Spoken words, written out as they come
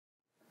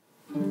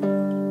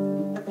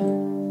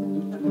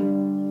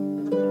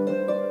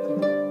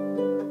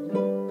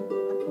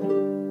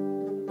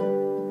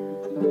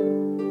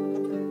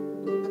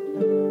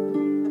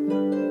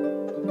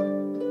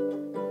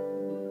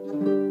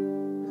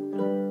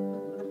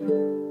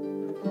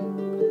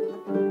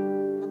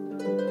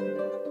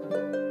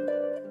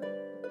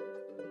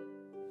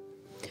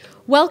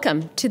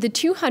Welcome to the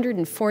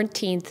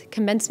 214th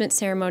Commencement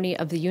Ceremony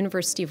of the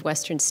University of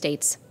Western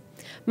States.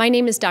 My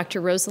name is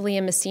Dr.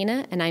 Rosalia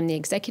Messina, and I'm the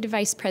Executive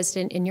Vice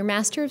President and your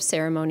Master of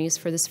Ceremonies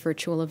for this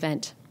virtual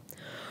event.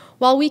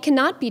 While we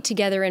cannot be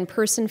together in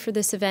person for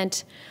this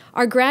event,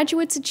 our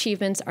graduates'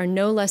 achievements are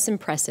no less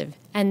impressive,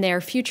 and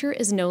their future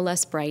is no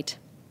less bright.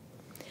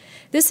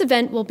 This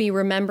event will be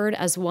remembered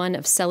as one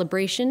of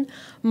celebration,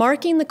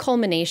 marking the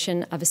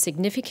culmination of a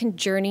significant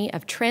journey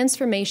of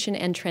transformation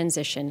and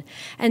transition,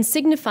 and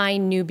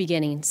signifying new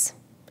beginnings.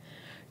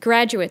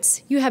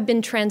 Graduates, you have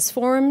been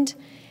transformed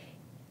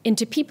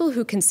into people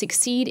who can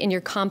succeed in your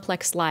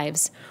complex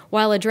lives.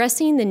 While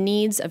addressing the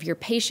needs of your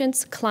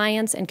patients,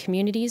 clients, and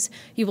communities,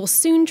 you will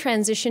soon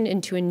transition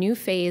into a new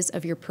phase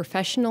of your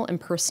professional and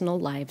personal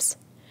lives.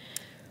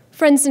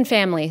 Friends and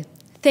family,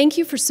 thank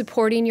you for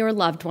supporting your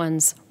loved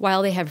ones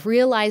while they have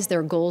realized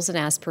their goals and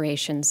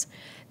aspirations.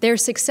 Their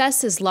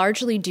success is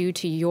largely due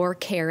to your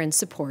care and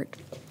support.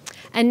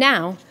 And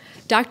now,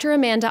 Dr.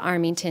 Amanda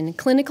Armington,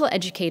 clinical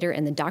educator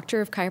in the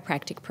Doctor of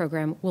Chiropractic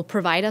program, will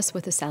provide us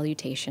with a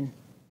salutation.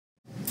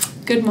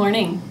 Good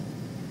morning.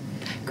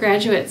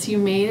 Graduates, you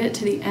made it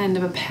to the end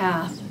of a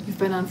path you've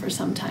been on for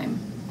some time.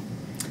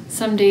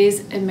 Some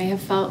days it may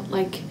have felt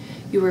like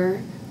you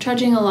were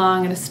trudging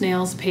along at a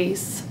snail's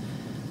pace,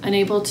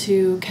 unable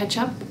to catch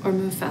up or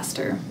move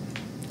faster.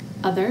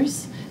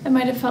 Others, it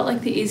might have felt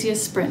like the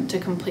easiest sprint to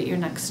complete your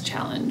next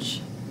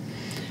challenge.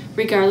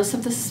 Regardless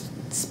of the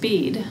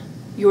speed,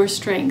 your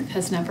strength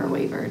has never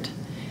wavered.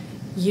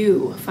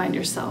 You find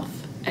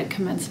yourself at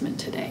commencement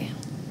today.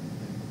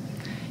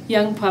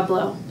 Young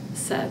Pueblo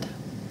said,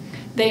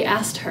 they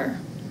asked her,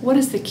 what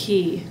is the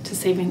key to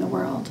saving the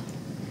world?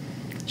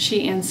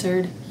 She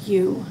answered,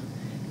 you.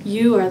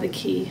 You are the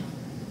key.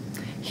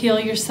 Heal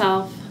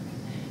yourself.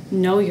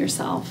 Know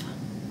yourself.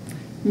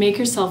 Make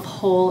yourself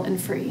whole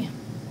and free.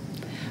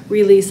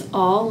 Release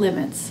all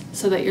limits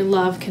so that your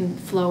love can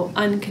flow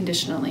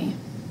unconditionally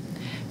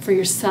for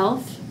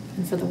yourself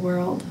and for the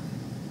world.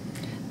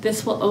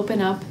 This will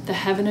open up the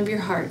heaven of your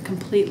heart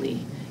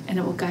completely, and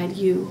it will guide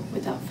you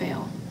without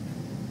fail.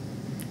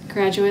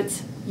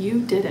 Graduates,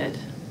 you did it.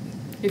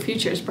 Your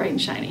future is bright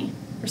and shiny.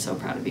 We're so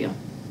proud of you.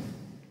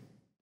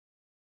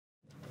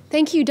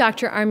 Thank you,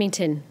 Dr.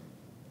 Armington.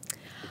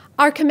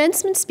 Our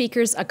commencement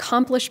speaker's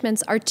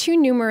accomplishments are too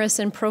numerous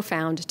and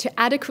profound to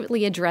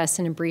adequately address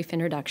in a brief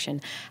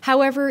introduction.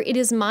 However, it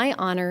is my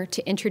honor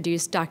to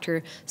introduce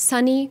Dr.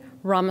 Sonny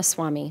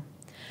Ramaswamy.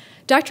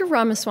 Dr.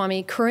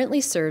 Ramaswamy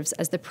currently serves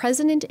as the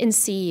President and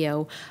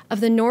CEO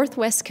of the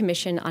Northwest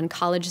Commission on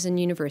Colleges and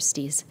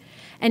Universities,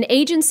 an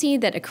agency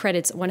that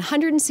accredits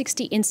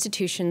 160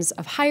 institutions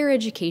of higher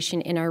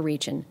education in our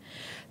region.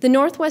 The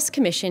Northwest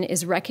Commission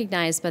is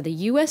recognized by the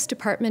U.S.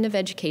 Department of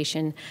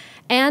Education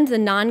and the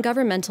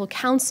Non-Governmental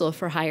Council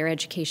for Higher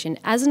Education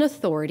as an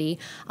authority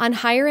on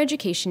higher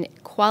education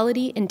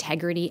quality,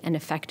 integrity, and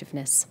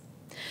effectiveness.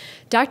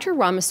 Dr.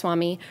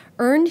 Ramaswamy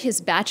earned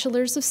his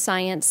Bachelor's of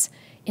Science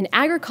in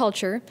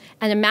Agriculture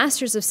and a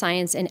Master's of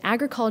Science in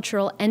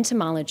Agricultural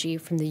Entomology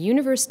from the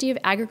University of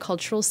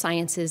Agricultural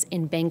Sciences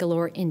in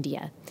Bangalore,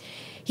 India.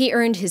 He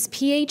earned his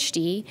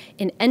PhD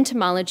in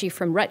entomology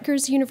from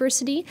Rutgers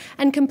University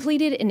and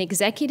completed an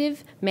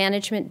executive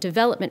management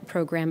development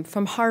program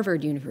from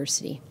Harvard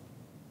University.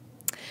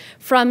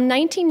 From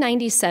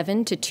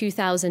 1997 to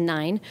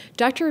 2009,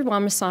 Dr.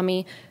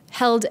 Ramaswamy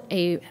held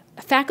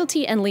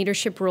faculty and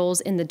leadership roles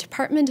in the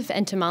Department of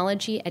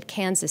Entomology at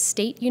Kansas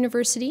State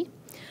University,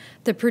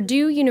 the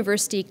Purdue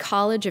University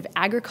College of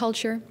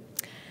Agriculture,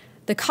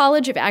 the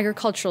College of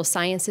Agricultural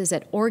Sciences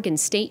at Oregon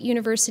State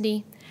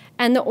University,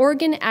 and the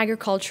Oregon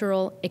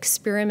Agricultural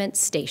Experiment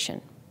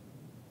Station.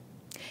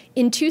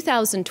 In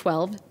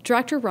 2012,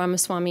 Dr.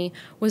 Ramaswamy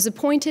was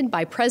appointed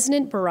by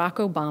President Barack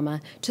Obama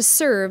to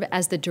serve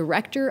as the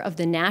Director of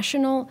the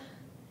National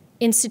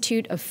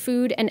Institute of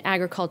Food and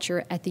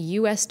Agriculture at the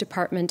U.S.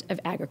 Department of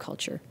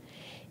Agriculture.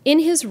 In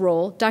his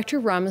role, Dr.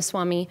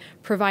 Ramaswamy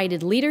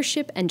provided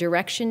leadership and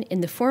direction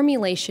in the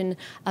formulation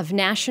of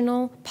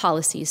national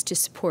policies to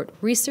support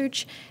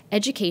research,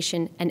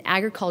 education, and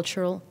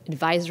agricultural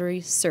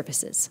advisory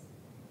services.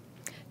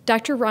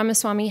 Dr.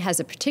 Ramaswamy has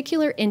a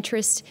particular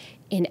interest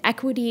in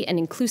equity and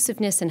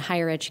inclusiveness in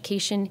higher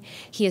education.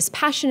 He is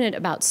passionate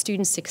about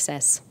student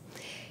success.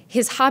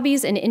 His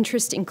hobbies and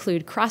interests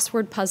include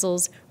crossword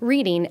puzzles,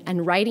 reading,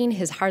 and riding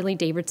his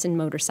Harley-Davidson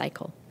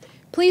motorcycle.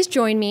 Please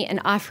join me in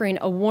offering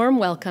a warm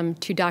welcome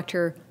to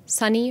Dr.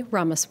 Sonny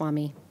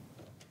Ramaswamy.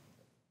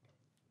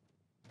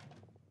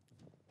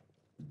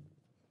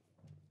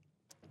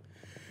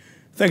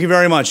 Thank you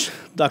very much,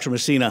 Dr.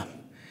 Messina.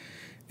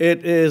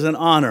 It is an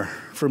honor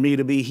for me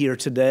to be here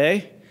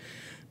today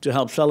to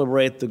help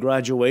celebrate the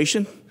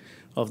graduation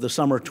of the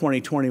summer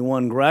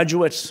 2021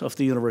 graduates of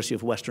the University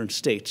of Western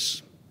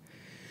States.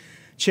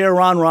 Chair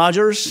Ron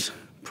Rogers,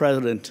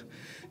 President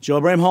Joe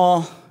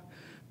Brimhall,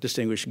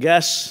 distinguished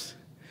guests,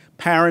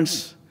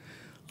 parents,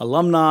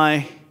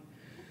 alumni,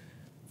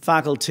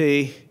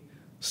 faculty,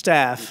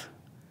 staff,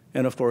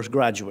 and of course,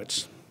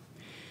 graduates.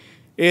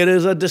 It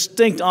is a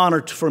distinct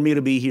honor for me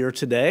to be here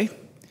today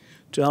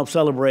to help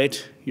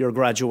celebrate your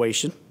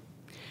graduation.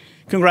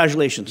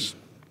 Congratulations.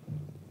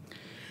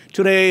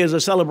 Today is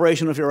a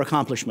celebration of your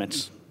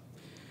accomplishments.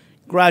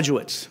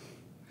 Graduates,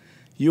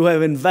 you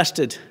have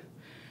invested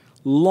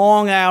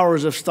long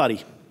hours of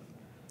study,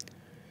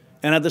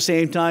 and at the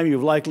same time,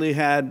 you've likely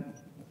had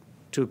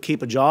to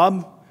keep a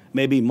job,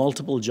 maybe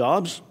multiple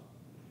jobs.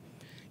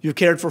 You've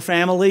cared for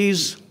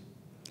families.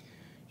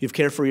 You've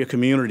cared for your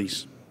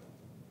communities.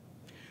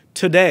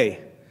 Today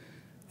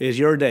is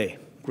your day,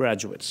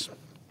 graduates.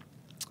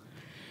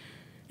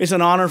 It's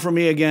an honor for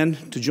me again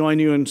to join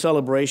you in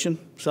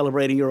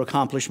celebrating your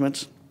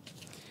accomplishments.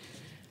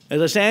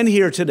 As I stand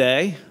here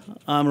today,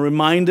 I'm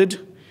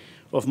reminded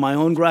of my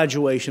own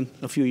graduation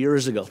a few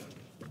years ago.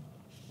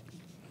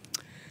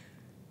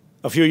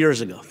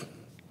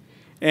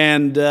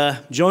 And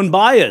Joan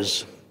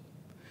Baez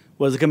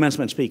was the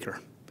commencement speaker.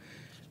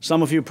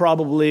 Some of you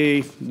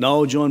probably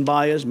know Joan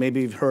Baez,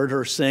 maybe you've heard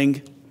her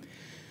sing.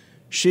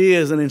 She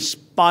is an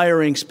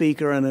inspiring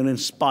speaker and an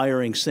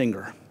inspiring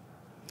singer.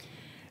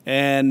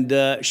 And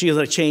she is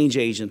a change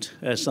agent,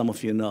 as some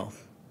of you know.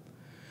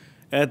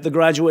 At the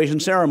graduation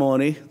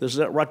ceremony, this is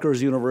at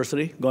Rutgers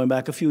University, going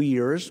back a few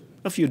years,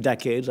 a few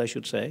decades, I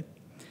should say,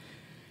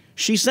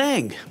 she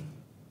sang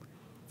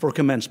for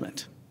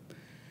commencement,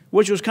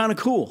 which was kind of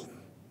cool.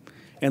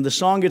 And the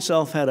song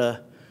itself had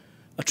a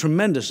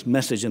tremendous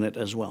message in it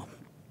as well.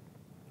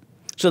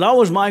 So that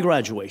was my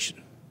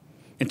graduation.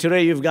 And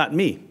today you've got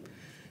me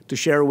to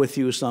share with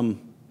you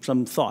some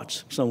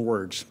thoughts, some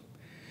words.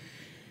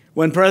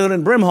 When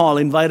President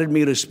Brimhall invited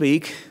me to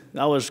speak,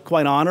 I was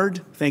quite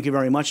honored. Thank you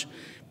very much,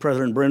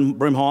 President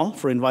Brimhall,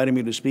 for inviting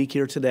me to speak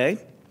here today.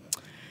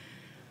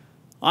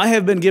 I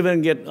have been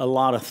giving it a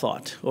lot of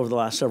thought over the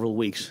last several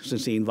weeks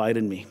since he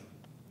invited me.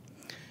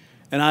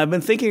 And I've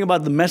been thinking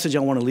about the message I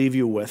want to leave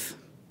you with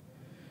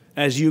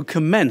as you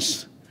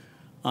commence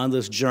on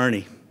this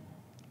journey.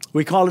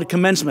 We call it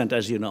commencement,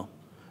 as you know,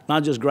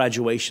 not just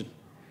graduation.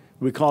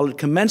 We call it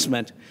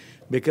commencement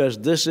because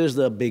this is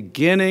the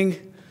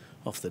beginning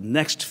of the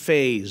next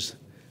phase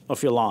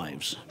of your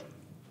lives.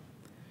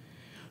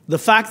 The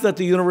fact that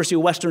the University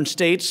of Western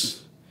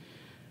States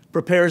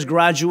prepares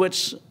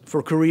graduates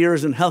for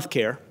careers in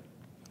healthcare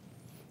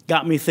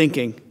got me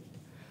thinking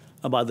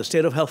about the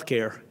state of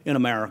healthcare in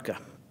America.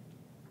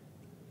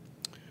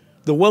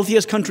 The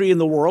wealthiest country in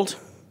the world,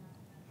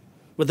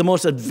 with the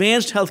most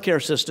advanced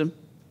healthcare system,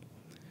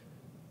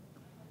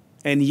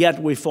 and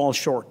yet we fall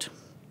short.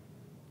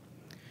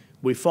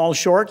 We fall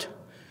short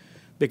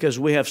because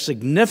we have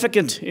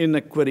significant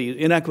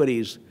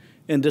inequities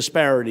and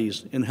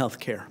disparities in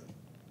healthcare.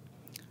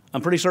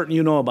 I'm pretty certain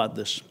you know about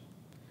this,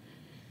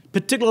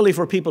 particularly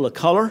for people of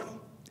color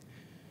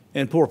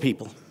and poor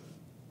people.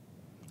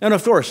 And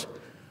of course,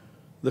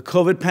 the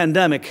COVID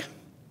pandemic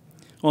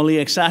only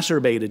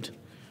exacerbated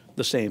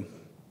the same.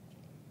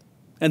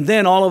 And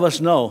then all of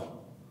us know,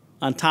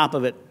 on top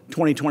of it,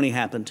 2020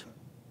 happened.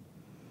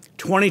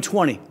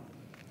 2020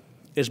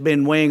 has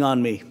been weighing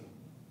on me,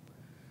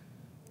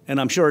 and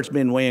I'm sure it's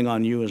been weighing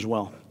on you as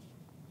well.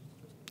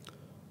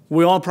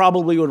 We all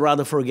probably would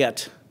rather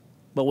forget,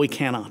 but we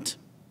cannot.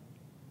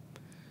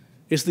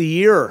 It's the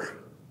year,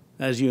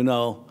 as you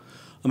know,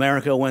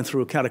 America went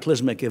through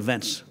cataclysmic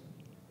events.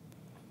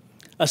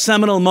 A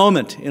seminal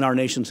moment in our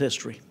nation's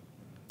history,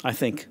 I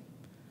think.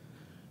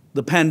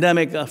 The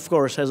pandemic, of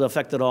course, has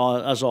affected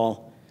us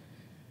all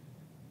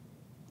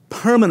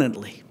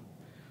permanently,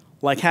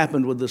 like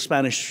happened with the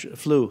Spanish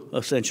flu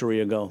a century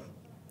ago.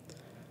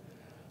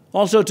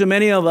 Also, to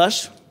many of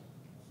us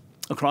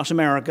across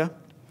America,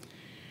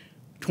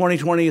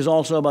 2020 is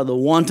also about the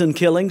wanton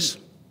killings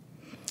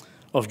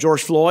of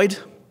George Floyd,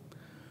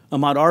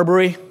 Ahmaud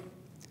Arbery,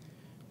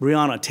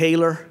 Breonna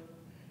Taylor,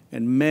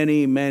 and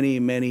many, many,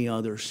 many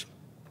others.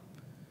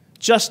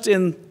 Just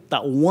in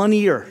that 1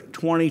 year,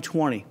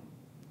 2020,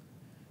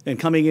 and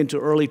coming into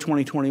early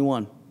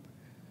 2021,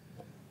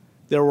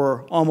 there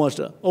were almost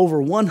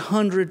over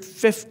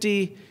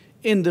 150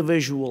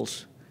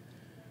 individuals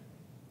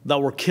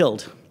that were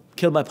killed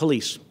by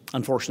police,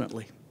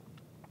 unfortunately.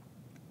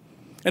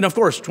 And of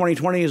course,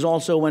 2020 is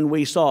also when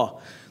we saw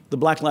the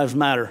Black Lives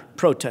Matter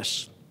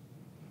protests.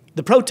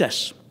 The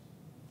protests.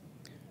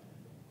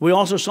 We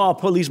also saw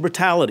police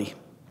brutality.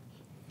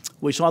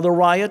 We saw the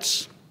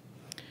riots.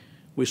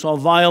 We saw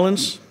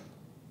violence.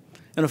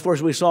 And of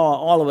course,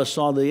 all of us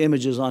saw the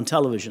images on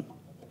television.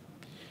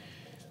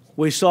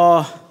 We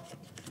saw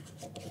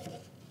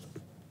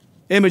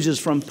images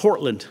from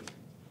Portland.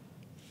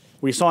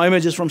 We saw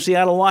images from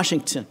Seattle,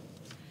 Washington,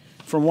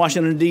 from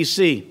Washington,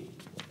 D.C.,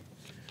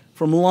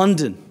 from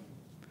London,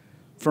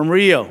 from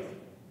Rio.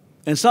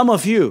 And some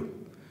of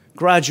you,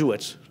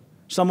 graduates,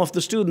 some of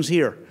the students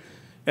here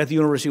at the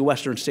University of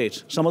Western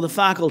States, some of the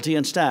faculty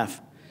and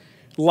staff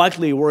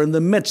likely were in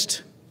the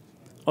midst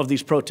of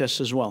these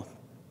protests as well.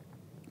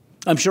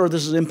 I'm sure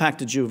this has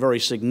impacted you very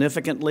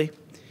significantly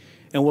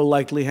and will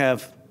likely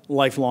have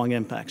lifelong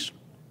impacts.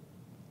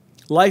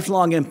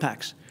 Lifelong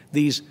impacts,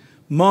 these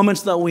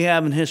moments that we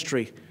have in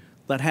history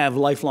that have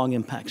lifelong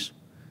impacts.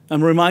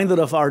 I'm reminded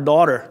of our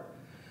daughter.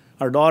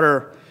 Our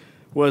daughter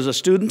was a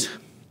student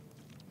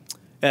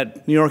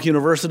at New York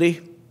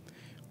University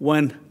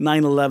when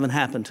 9/11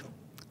 happened,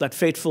 that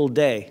fateful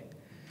day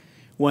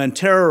when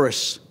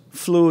terrorists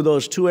flew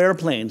those two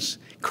airplanes,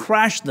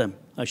 crashed them,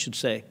 I should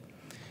say,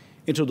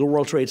 into the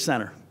World Trade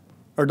Center.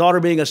 Our daughter,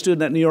 being a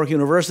student at New York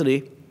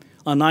University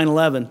on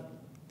 9/11,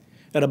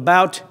 at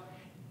about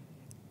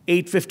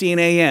 8:15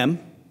 a.m.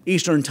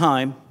 Eastern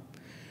Time,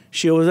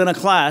 she was in a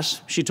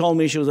class. She told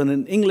me she was in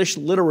an English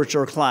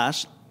literature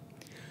class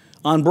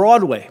on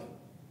Broadway,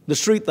 the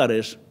street that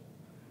is.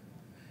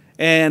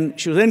 And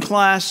she was in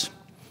class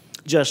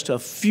just a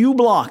few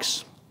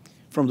blocks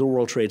from the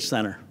World Trade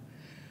Center.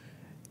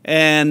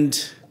 And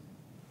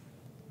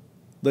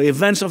the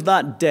events of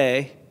that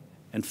day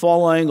and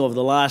following over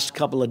the last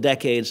couple of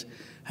decades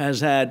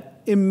has had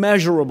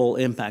immeasurable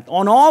impact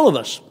on all of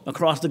us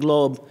across the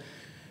globe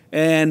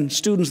and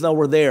students that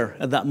were there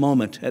at that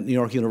moment at New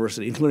York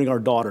University, including our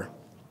daughter.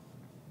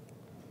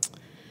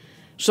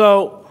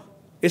 So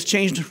it's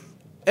changed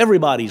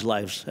everybody's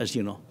lives, as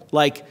you know.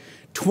 Like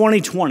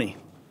 2020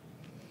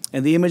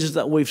 and the images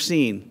that we've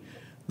seen,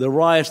 the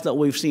riots that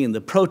we've seen,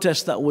 the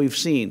protests that we've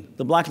seen,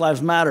 the Black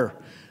Lives Matter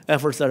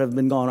efforts that have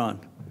been going on.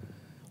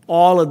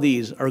 All of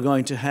these are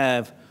going to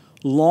have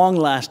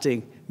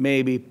long-lasting,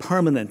 maybe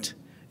permanent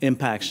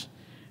impacts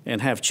and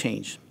have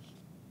change.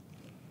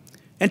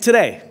 And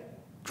today,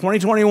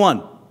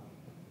 2021,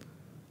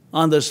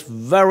 on this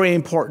very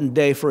important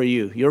day for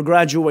you, your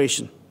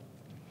graduation,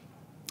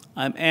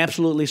 I'm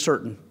absolutely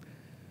certain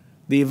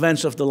the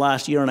events of the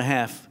last year and a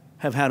half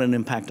have had an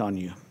impact on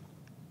you.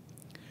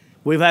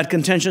 We've had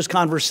contentious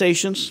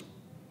conversations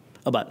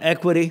about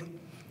equity,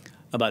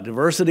 about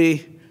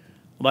diversity,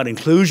 about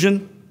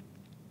inclusion,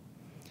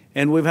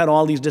 and we've had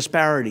all these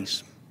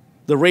disparities,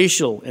 the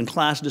racial and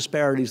class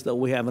disparities that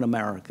we have in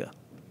America.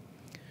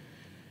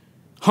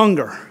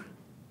 Hunger,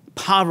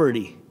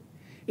 poverty,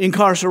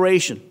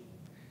 incarceration,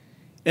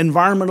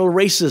 environmental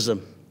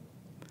racism,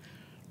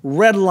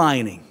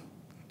 redlining,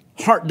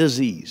 heart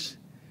disease,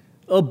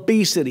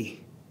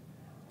 obesity,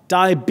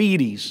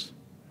 diabetes,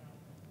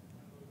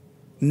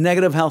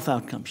 negative health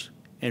outcomes.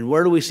 And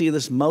where do we see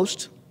this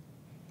most?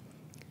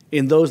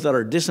 In those that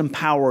are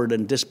disempowered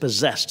and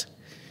dispossessed,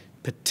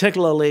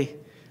 particularly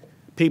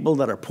people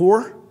that are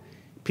poor,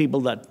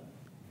 people that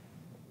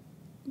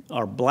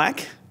are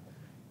black,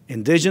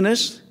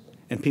 indigenous,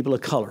 and people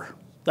of color.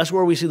 That's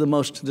where we see the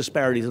most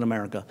disparities in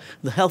America.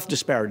 The health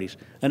disparities,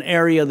 an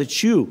area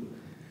that you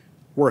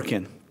work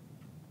in.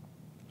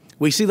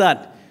 We see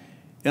that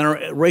in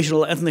our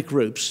racial ethnic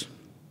groups.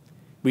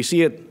 We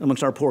see it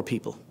amongst our poor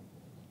people.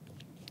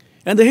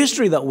 And the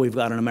history that we've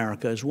got in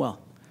America as well.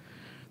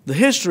 The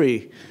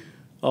history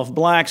of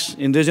blacks,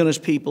 indigenous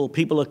people,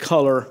 people of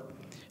color,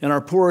 in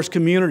our poorest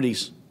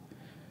communities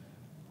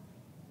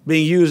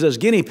being used as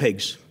guinea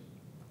pigs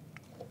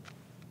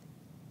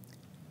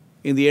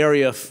in the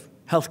area of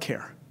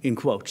healthcare, in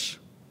quotes.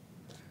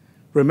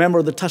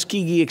 Remember the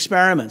Tuskegee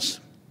experiments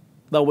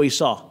that we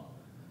saw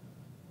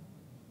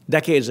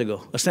decades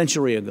ago, a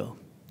century ago.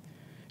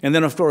 And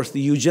then, of course,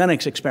 the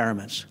eugenics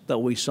experiments that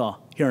we saw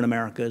here in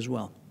America as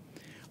well.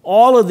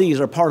 All of these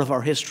are part of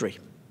our history.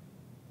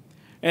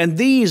 And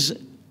these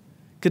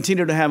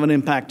continue to have an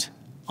impact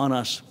on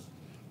us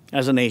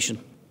as a nation.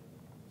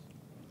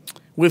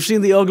 We've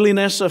seen the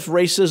ugliness of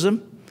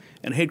racism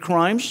and hate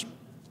crimes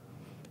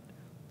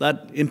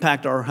that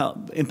impact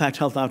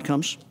health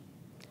outcomes.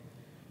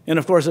 And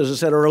of course, as I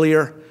said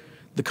earlier,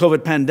 the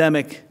COVID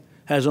pandemic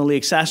has only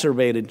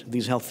exacerbated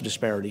these health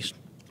disparities.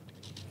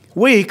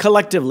 We,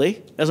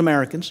 collectively, as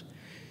Americans,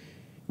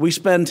 we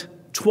spend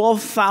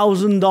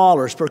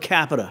 $12,000 per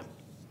capita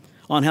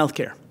on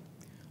healthcare,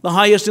 the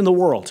highest in the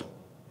world.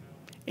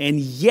 And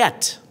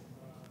yet,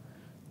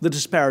 the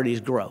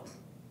disparities grow.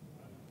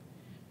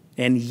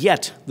 And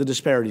yet, the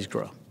disparities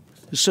grow.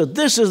 So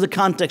this is the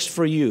context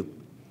for you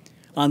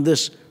on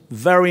this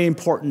very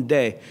important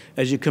day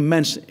as you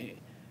commence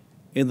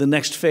in the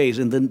next phase,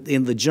 in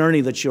the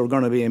journey that you're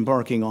going to be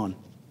embarking on.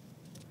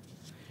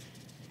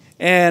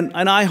 And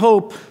I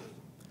hope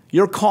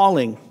your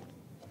calling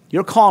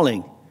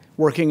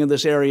working in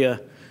this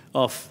area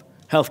of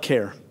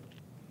healthcare,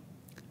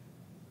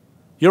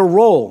 your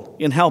role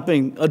in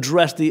helping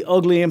address the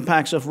ugly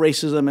impacts of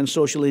racism and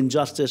social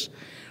injustice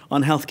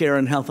on healthcare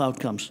and health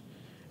outcomes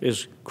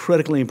is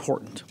critically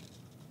important.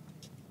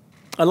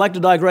 I'd like to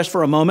digress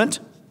for a moment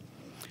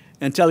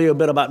and tell you a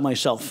bit about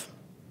myself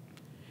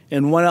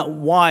and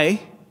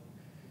why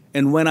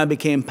and when I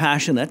became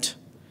passionate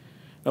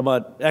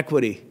about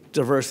equity,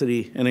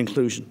 diversity, and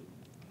inclusion.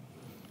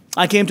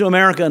 I came to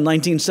America in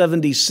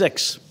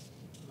 1976,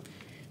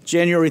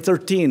 January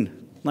 13,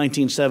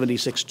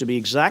 1976 to be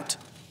exact.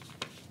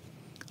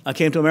 I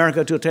came to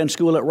America to attend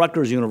school at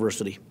Rutgers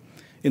University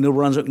in New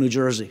Brunswick, New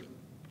Jersey.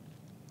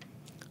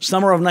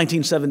 Summer of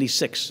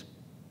 1976.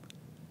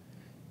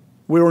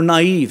 We were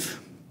naive,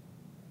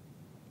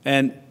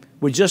 and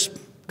we'd just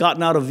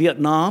gotten out of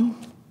Vietnam,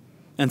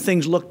 and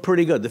things looked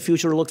pretty good. The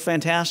future looked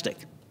fantastic.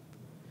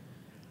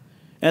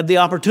 I had the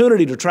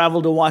opportunity to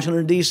travel to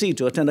Washington, D.C.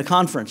 to attend a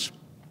conference.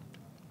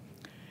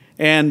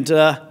 And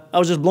I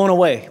was just blown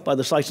away by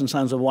the sights and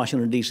sounds of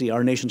Washington, D.C.,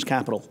 our nation's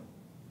capital,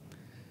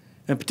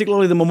 and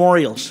particularly the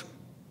memorials.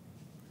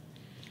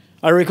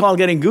 I recall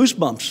getting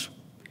goosebumps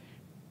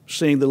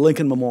seeing the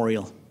Lincoln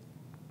Memorial.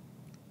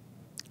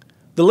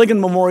 The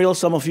Lincoln Memorial,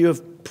 some of you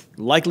have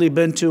likely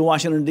been to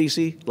Washington,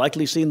 D.C.,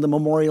 likely seen the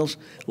memorials,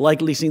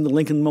 likely seen the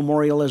Lincoln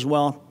Memorial as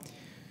well.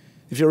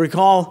 If you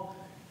recall,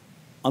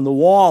 on the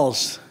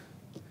walls,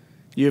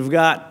 you've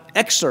got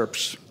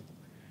excerpts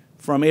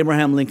from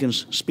Abraham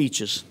Lincoln's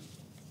speeches.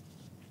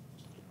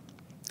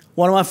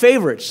 One of my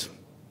favorites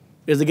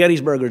is the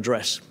Gettysburg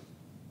Address.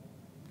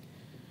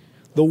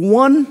 The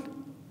one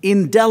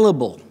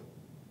indelible,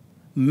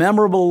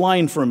 memorable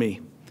line for me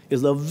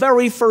is the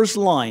very first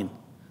line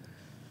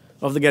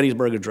of the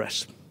Gettysburg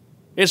Address.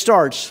 It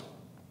starts,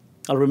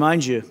 I'll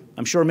remind you,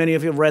 I'm sure many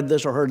of you have read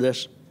this or heard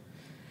this.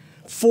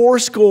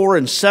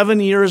 77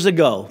 years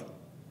ago,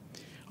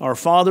 our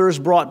fathers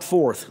brought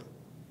forth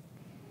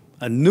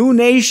a new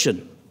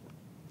nation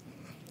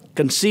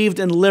conceived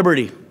in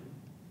liberty,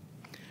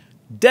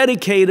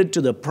 dedicated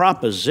to the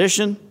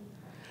proposition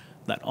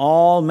that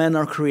all men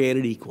are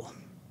created equal.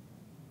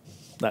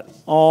 That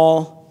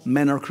all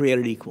men are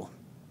created equal.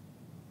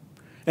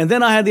 And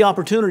then I had the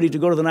opportunity to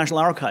go to the National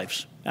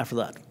Archives after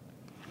that.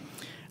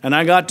 And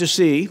I got to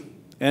see,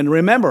 and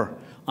remember,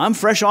 I'm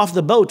fresh off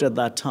the boat at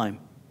that time.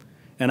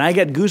 And I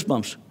get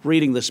goosebumps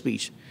reading this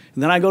speech.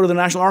 And then I go to the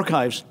National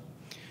Archives,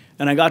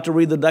 and I got to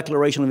read the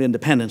Declaration of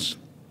Independence.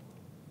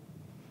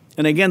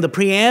 And again, the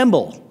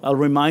preamble, I'll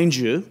remind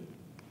you,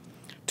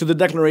 to the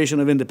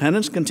Declaration of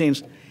Independence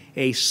contains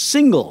a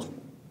single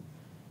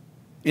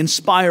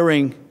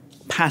inspiring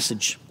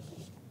passage.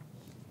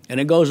 And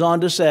it goes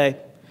on to say,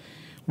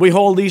 we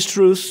hold these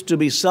truths to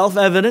be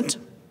self-evident,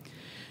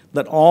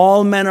 that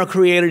all men are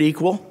created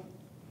equal,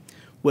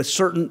 with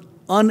certain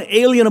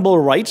unalienable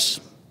rights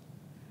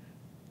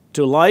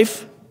to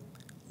life,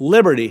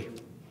 liberty,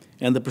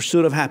 and the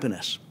pursuit of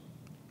happiness.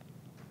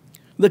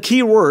 The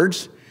key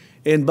words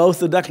in both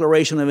the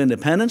Declaration of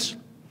Independence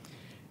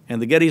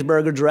and the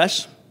Gettysburg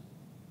Address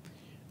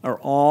are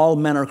all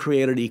men are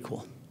created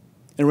equal.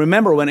 And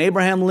remember, when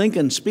Abraham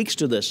Lincoln speaks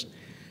to this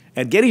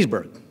at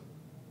Gettysburg,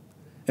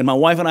 and my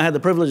wife and I had the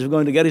privilege of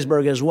going to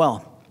Gettysburg as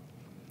well,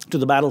 to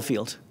the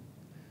battlefield,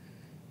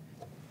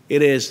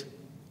 it is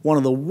one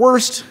of the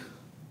worst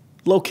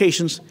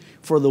locations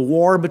for the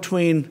war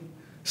between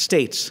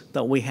states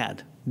that we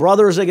had.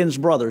 Brothers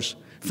against brothers,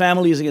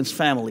 families against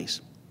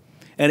families.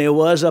 And it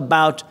was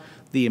about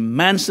the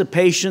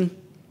emancipation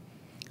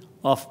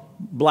of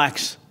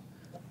blacks,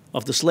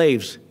 of the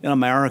slaves in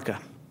America.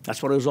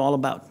 That's what it was all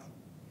about.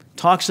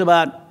 Talks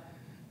about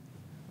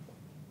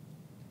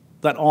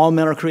that all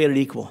men are created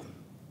equal.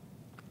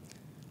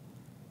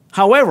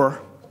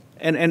 However,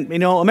 and you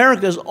know,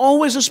 America has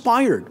always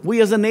aspired,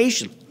 we as a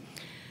nation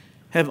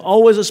have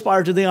always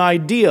aspired to the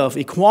idea of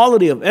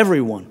equality of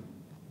everyone.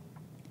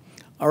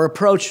 Our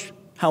approach,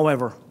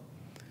 however,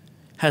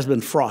 has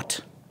been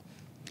fraught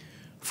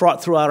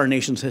throughout our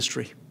nation's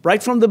history.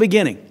 Right from the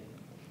beginning,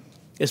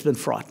 it's been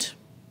fraught.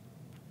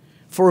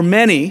 For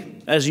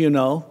many, as you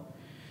know,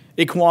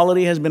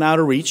 equality has been out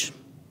of reach.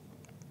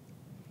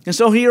 And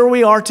so here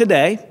we are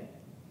today,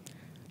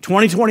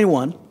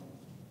 2021.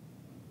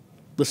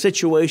 The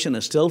situation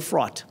is still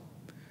fraught.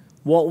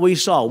 What we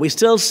saw, we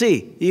still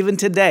see, even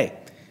today,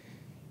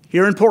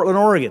 here in Portland,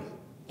 Oregon,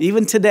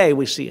 even today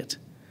we see it.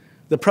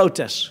 The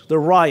protests, the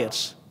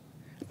riots,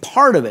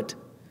 part of it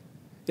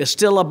is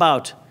still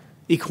about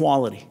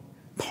equality.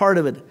 Part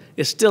of it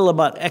is still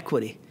about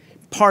equity.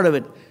 Part of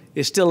it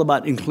is still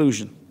about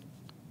inclusion.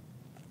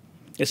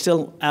 It's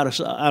still out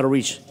of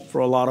reach for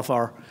a lot of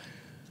our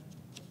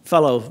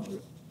fellow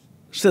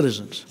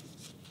citizens.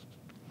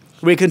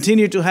 We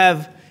continue to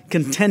have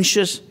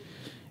contentious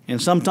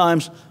and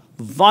sometimes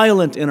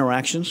violent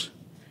interactions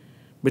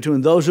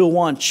between those who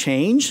want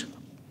change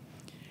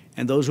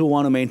and those who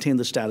want to maintain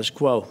the status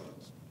quo.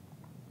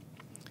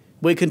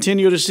 We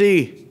continue to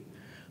see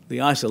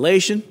the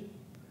isolation,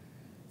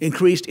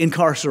 increased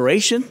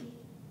incarceration,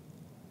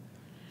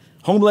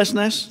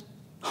 homelessness,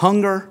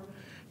 hunger,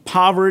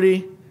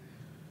 poverty,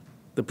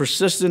 the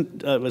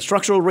persistent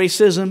structural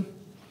racism,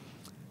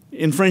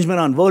 infringement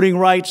on voting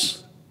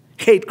rights,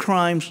 hate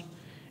crimes,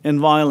 and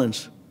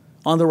violence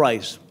on the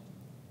rise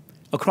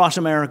across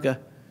America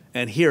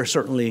and here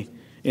certainly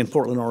in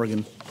Portland,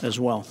 Oregon as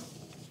well.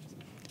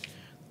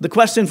 The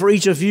question for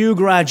each of you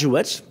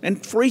graduates,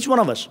 and for each one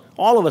of us,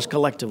 all of us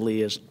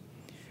collectively, is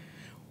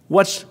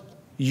what's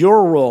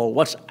your role,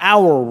 what's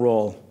our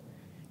role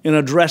in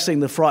addressing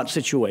the fraught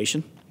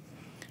situation,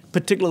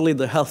 particularly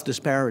the health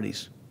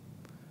disparities?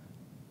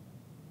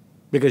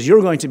 Because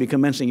you're going to be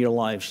commencing your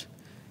lives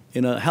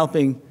in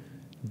helping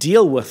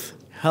deal with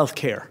health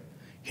care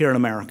here in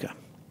America.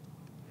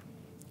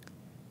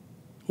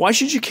 Why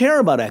should you care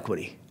about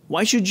equity?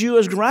 Why should you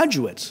as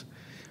graduates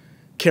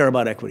care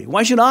about equity?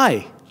 Why should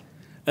I,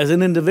 as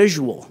an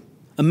individual,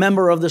 a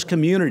member of this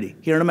community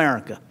here in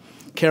America,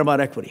 care about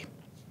equity?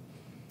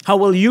 How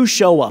will you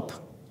show up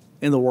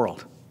in the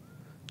world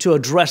to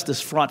address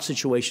this fraught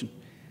situation?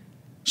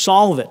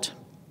 Solve it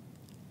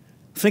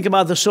Think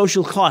about the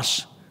social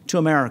costs to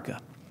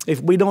America.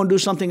 If we don't do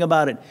something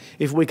about it,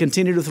 if we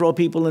continue to throw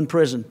people in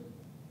prison,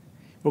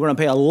 we're going to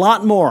pay a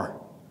lot more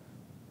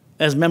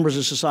as members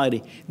of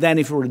society than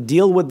if we were to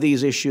deal with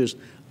these issues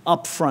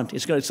up front.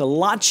 It's a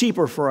lot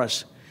cheaper for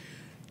us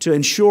to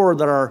ensure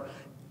that our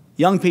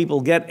young people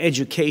get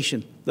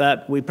education,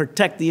 that we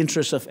protect the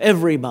interests of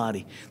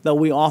everybody, that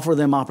we offer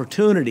them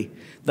opportunity,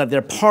 that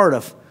they're part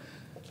of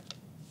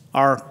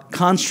our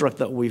construct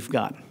that we've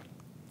got.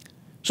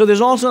 So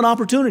there's also an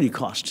opportunity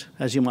cost,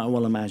 as you might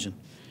well imagine,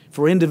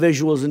 for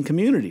individuals and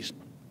communities.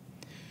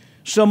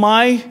 So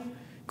my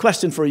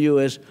question for you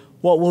is,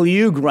 what will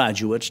you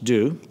graduates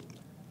do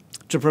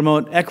to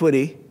promote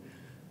equity,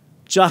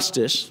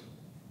 justice,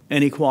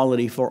 and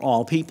equality for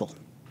all people?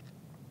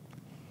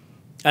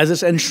 As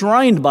it's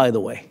enshrined, by the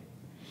way,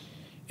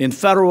 in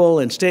federal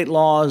and state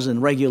laws and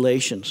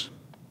regulations.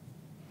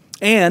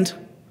 And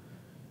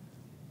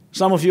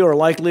some of you are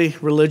likely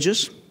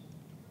religious.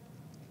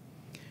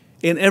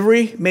 In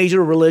every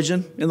major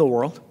religion in the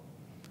world,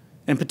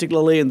 and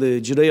particularly in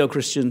the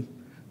Judeo-Christian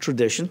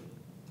tradition,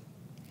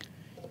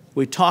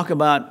 we talk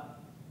about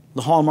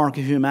the hallmark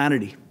of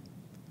humanity.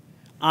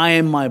 I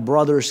am my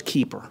brother's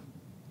keeper.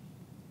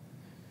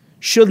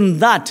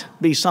 Shouldn't that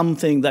be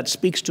something that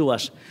speaks to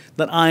us,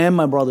 that I am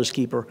my brother's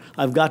keeper?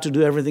 I've got to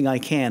do everything I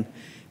can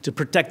to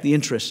protect the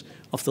interests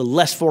of the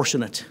less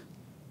fortunate.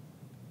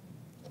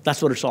 That's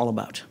what it's all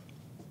about.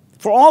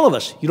 For all of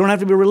us, you don't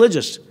have to be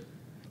religious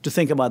to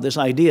think about this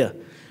idea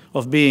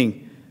of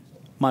being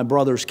my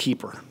brother's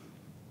keeper.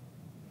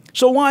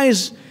 So why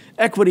is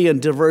equity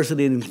and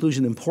diversity and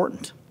inclusion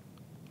important?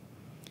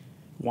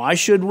 Why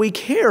should we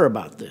care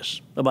about this,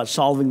 about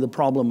solving the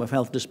problem of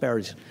health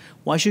disparities?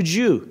 Why should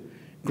you,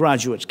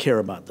 graduates, care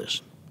about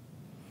this?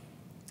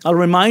 I'll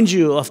remind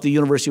you of the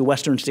University of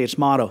Western States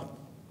motto,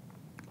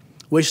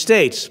 which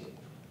states,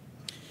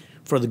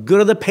 for the good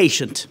of the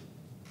patient,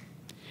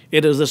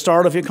 it is the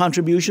start of your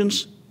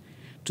contributions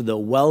to the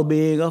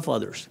well-being of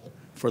others,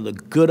 for the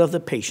good of the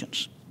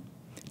patients.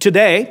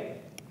 Today,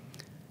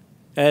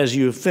 as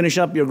you finish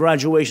up your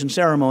graduation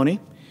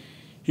ceremony,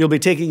 you'll be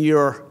taking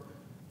your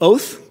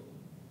oath,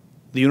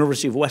 the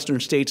University of Western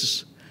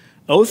States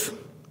oath,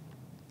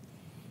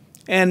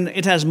 and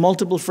it has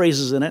multiple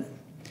phrases in it,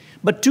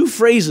 but two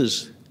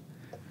phrases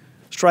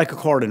strike a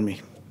chord in me.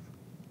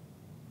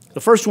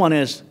 The first one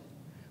is,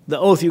 the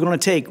oath you're going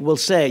to take will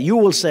say, you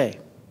will say,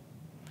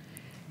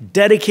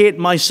 dedicate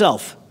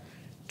myself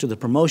to the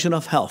promotion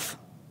of health.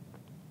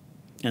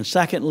 And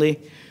secondly,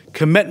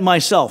 commit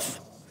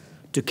myself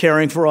to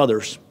caring for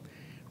others,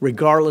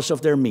 regardless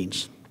of their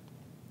means.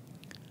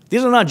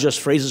 These are not just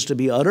phrases to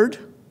be uttered,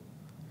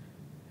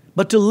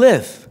 but to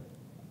live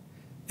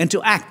and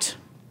to act.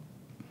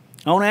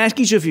 I want to ask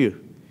each of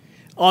you,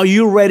 are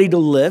you ready to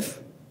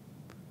live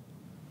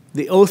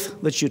the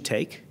oath that you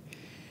take?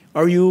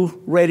 Are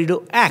you ready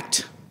to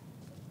act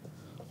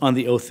on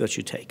the oath that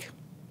you take?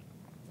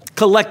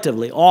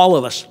 Collectively, all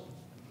of us,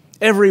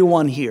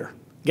 everyone here,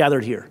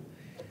 gathered here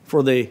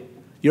for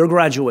your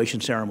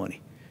graduation ceremony,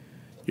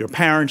 your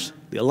parents,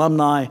 the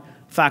alumni,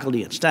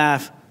 faculty and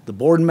staff, the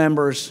board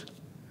members,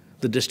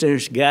 the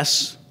distinguished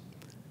guests,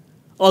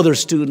 other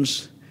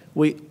students,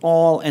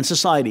 and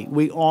society,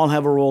 we all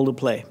have a role to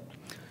play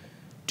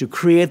to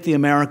create the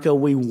America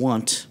we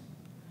want.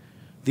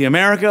 The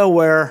America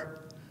where,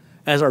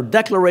 as our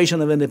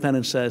Declaration of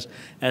Independence says,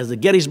 as the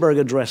Gettysburg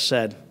Address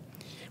said,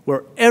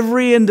 where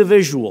every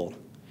individual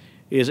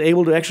is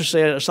able to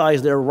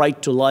exercise their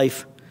right to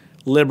life,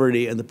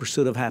 liberty, and the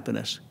pursuit of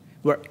happiness,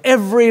 where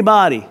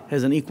everybody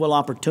has an equal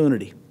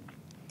opportunity.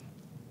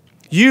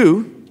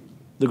 You,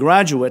 the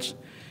graduates,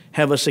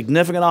 have a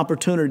significant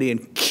opportunity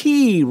and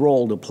key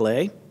role to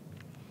play.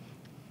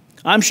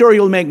 I'm sure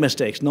you'll make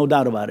mistakes, no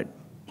doubt about it.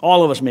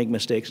 All of us make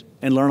mistakes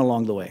and learn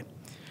along the way.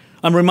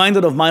 I'm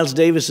reminded of Miles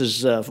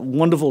Davis's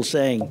wonderful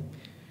saying,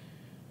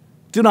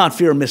 do not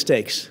fear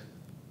mistakes.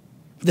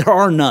 There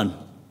are none.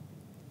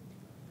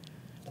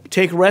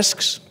 Take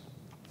risks,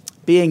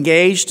 be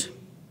engaged,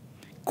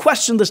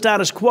 question the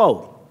status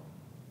quo,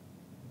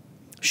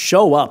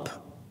 show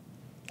up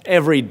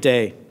every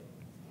day,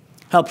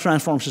 help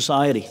transform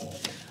society,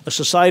 a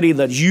society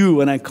that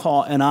you and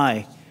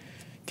I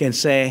can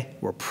say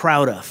we're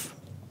proud of.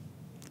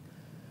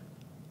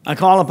 I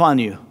call upon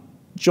you,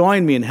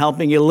 join me in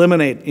helping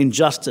eliminate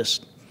injustice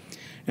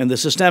and the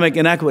systemic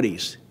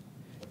inequities,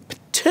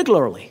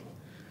 particularly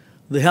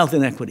the health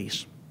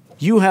inequities.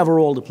 You have a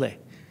role to play.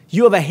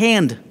 You have a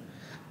hand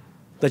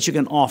that you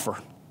can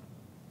offer.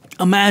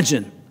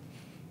 Imagine,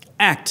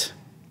 act.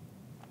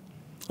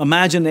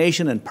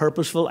 Imagination and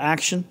purposeful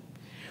action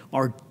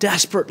are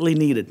desperately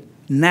needed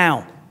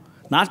now,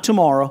 not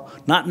tomorrow,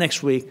 not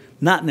next week,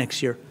 not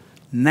next year,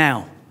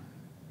 now.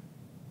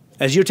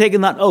 As you're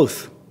taking that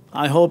oath,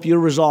 I hope you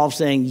resolve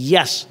saying,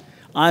 yes,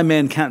 I'm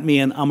in, count me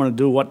in, I'm going to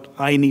do what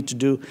I need to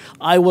do.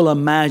 I will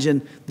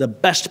imagine the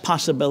best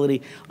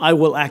possibility. I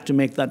will act to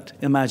make that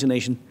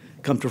imagination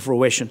come to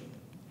fruition.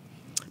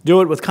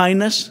 Do it with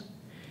kindness,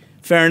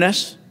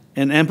 fairness,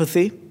 and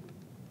empathy.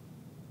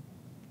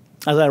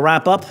 As I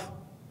wrap up,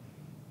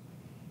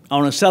 I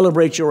want to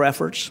celebrate your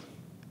efforts,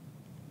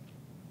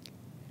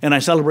 and I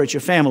celebrate your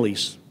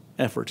family's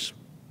efforts.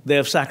 They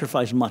have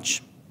sacrificed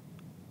much.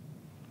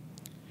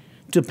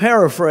 To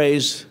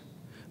paraphrase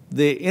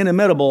the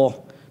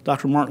inimitable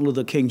Dr. Martin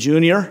Luther King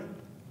Jr.,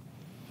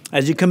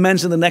 as you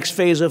commence in the next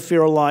phase of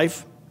your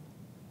life,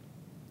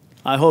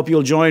 I hope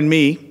you'll join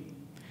me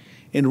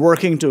in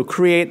working to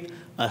create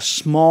a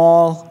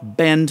small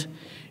bend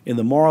in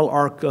the moral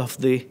arc of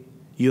the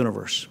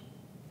universe.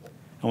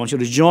 I want you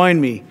to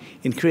join me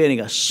in creating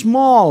a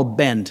small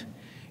bend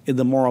in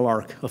the moral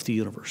arc of the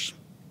universe.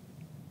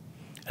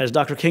 As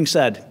Dr. King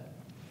said,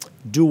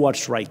 do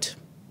what's right.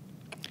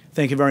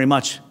 Thank you very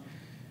much.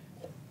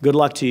 Good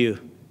luck to you,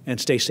 and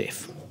stay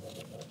safe.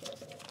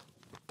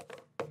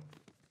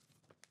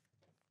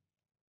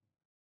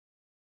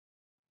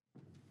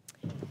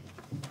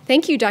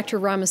 Thank you, Dr.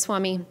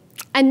 Ramaswamy.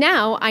 And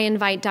now I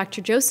invite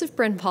Dr. Joseph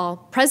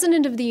Brimhall,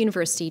 President of the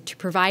University, to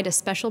provide a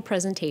special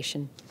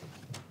presentation.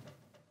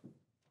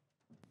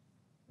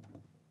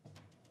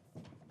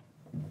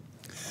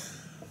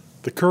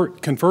 The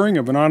conferring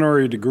of an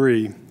honorary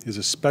degree is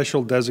a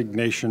special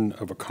designation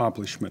of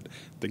accomplishment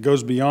that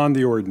goes beyond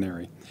the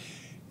ordinary.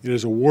 It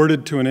is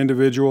awarded to an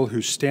individual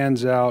who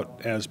stands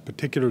out as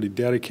particularly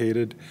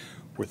dedicated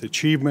with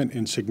achievement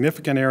in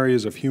significant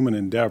areas of human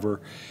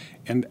endeavor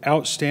and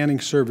outstanding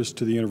service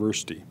to the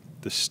university,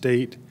 the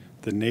state,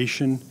 the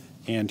nation,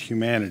 and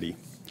humanity.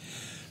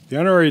 The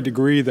honorary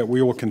degree that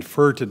we will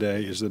confer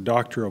today is the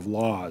Doctor of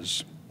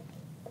Laws,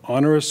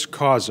 honoris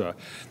causa,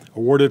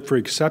 awarded for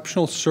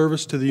exceptional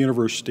service to the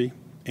university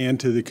and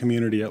to the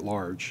community at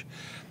large.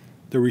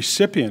 The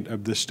recipient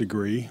of this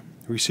degree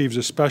receives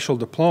a special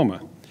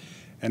diploma,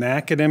 an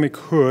academic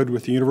hood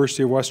with the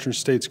University of Western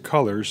States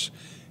colors,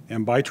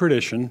 and by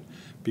tradition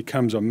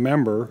becomes a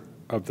member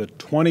of the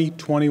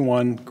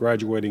 2021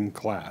 graduating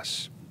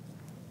class.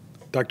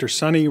 Dr.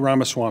 Sonny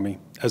Ramaswamy,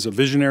 as a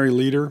visionary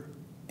leader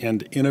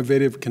and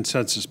innovative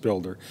consensus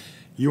builder,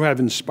 you have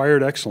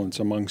inspired excellence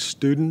among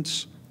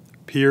students,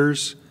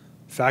 peers,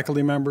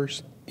 faculty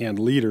members, and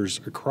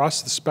leaders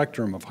across the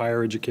spectrum of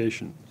higher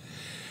education.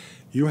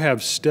 You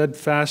have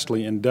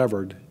steadfastly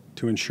endeavored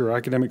to ensure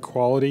academic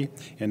quality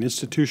and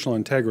institutional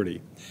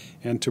integrity,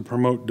 and to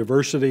promote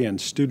diversity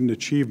and student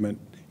achievement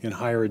in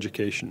higher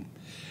education.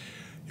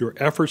 Your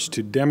efforts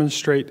to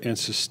demonstrate and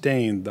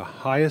sustain the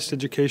highest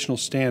educational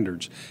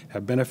standards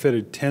have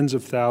benefited tens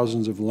of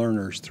thousands of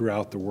learners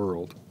throughout the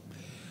world.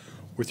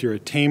 With your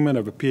attainment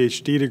of a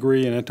PhD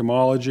degree in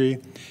entomology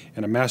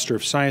and a Master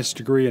of Science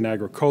degree in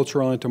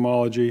agricultural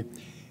entomology,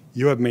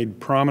 you have made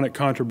prominent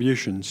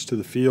contributions to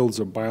the fields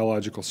of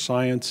biological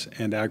science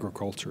and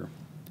agriculture.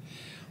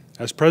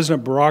 As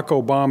President Barack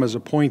Obama's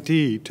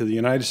appointee to the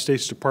United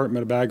States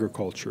Department of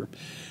Agriculture,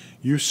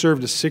 you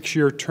served a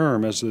 6-year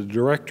term as the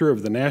director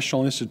of the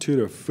National Institute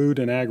of Food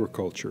and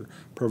Agriculture,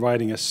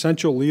 providing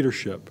essential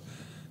leadership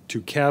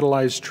to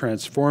catalyze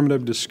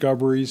transformative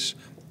discoveries,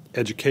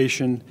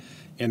 education,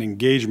 and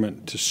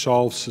engagement to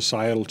solve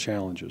societal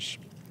challenges.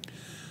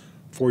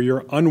 For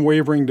your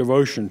unwavering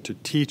devotion to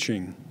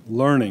teaching,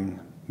 learning,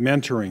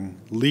 mentoring,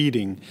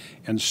 leading,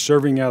 and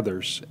serving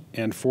others,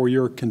 and for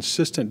your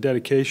consistent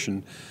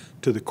dedication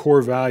to the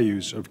core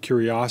values of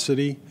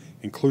curiosity,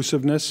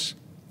 inclusiveness,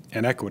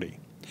 and equity.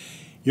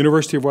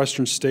 University of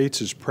Western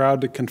States is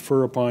proud to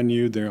confer upon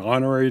you the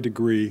honorary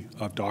degree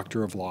of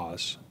Doctor of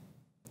Laws.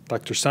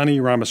 Dr. Sonny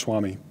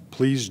Ramaswamy,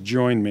 please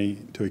join me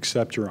to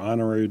accept your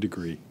honorary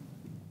degree.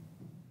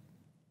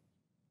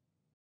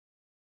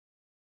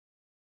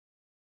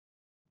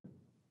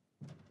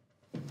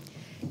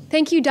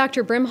 Thank you,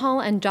 Dr.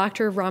 Brimhall and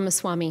Dr.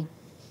 Ramaswamy.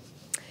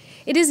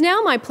 It is now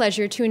my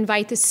pleasure to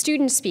invite the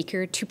student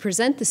speaker to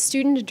present the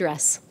student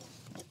address.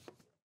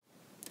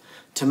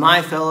 To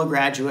my fellow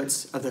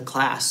graduates of the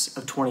class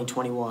of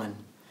 2021,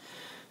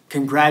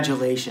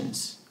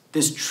 congratulations.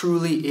 This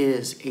truly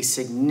is a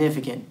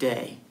significant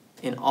day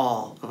in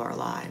all of our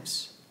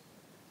lives.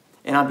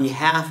 And on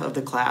behalf of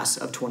the class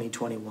of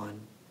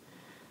 2021,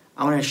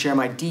 I want to share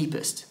my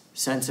deepest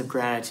sense of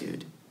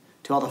gratitude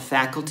to all the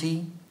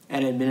faculty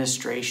and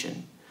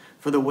administration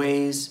for the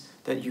ways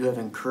that you have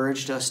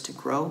encouraged us to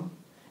grow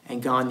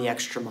and gone the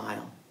extra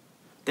mile.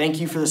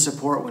 Thank you for the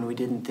support when we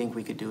didn't think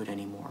we could do it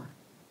anymore.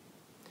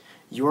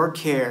 Your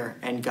care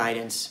and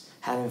guidance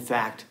have in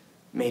fact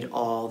made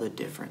all the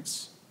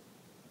difference.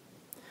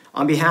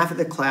 On behalf of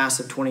the class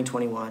of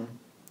 2021,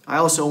 I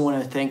also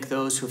want to thank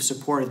those who have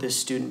supported this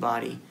student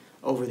body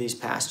over these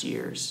past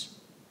years.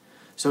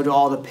 So to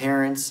all the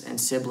parents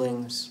and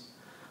siblings,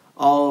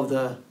 all of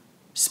the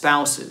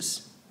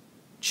spouses,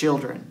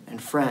 children,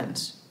 and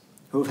friends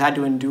who have had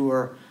to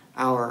endure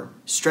our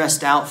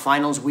stressed out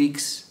finals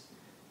weeks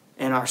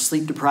and our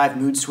sleep-deprived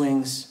mood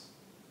swings,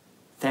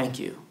 thank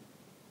you.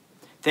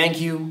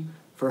 Thank you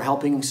for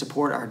helping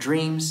support our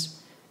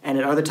dreams, and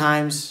at other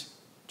times,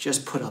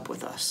 just put up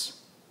with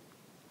us.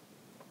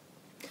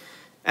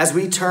 As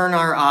we turn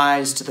our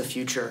eyes to the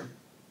future,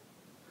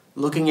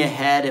 looking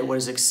ahead at what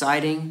is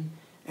exciting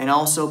and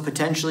also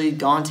potentially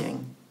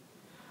daunting,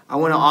 I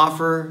want to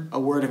offer a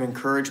word of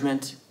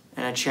encouragement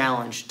and a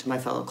challenge to my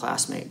fellow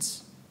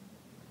classmates.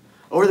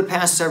 Over the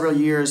past several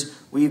years,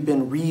 we've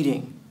been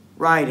reading,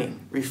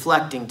 writing,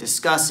 reflecting,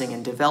 discussing,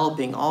 and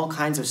developing all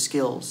kinds of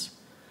skills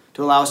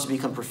to allow us to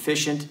become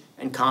proficient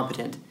and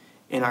competent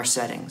in our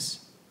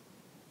settings.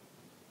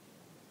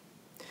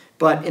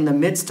 But in the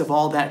midst of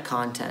all that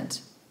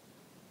content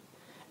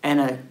and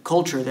a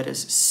culture that is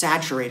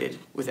saturated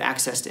with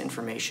access to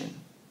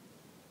information,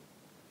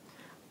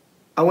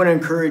 I want to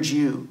encourage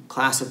you,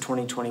 class of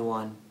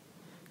 2021,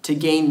 to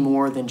gain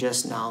more than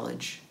just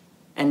knowledge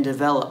and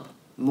develop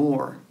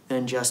more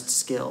than just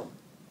skill.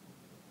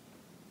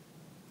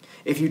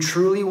 If you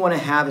truly want to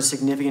have a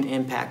significant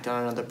impact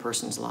on another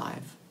person's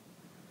life,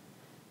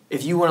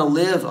 if you want to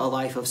live a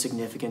life of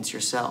significance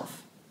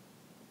yourself,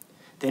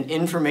 then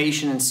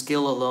information and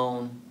skill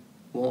alone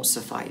won't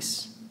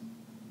suffice.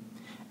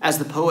 As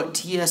the poet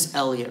T.S.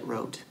 Eliot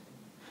wrote,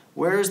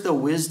 "Where is the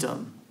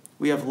wisdom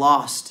we have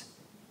lost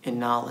in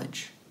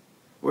knowledge?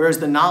 Where is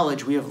the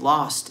knowledge we have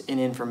lost in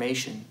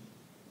information?"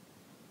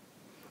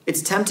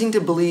 It's tempting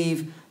to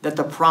believe that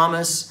the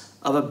promise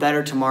of a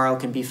better tomorrow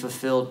can be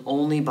fulfilled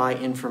only by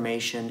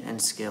information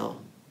and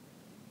skill.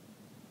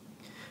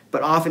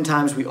 But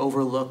oftentimes we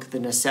overlook the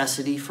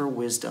necessity for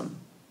wisdom.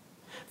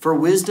 For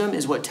wisdom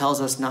is what tells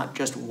us not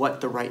just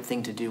what the right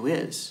thing to do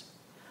is,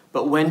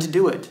 but when to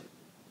do it,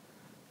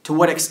 to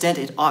what extent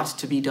it ought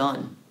to be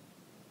done,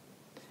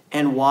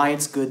 and why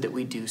it's good that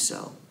we do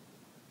so.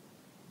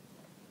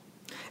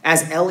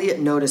 As Eliot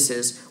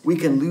notices, we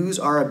can lose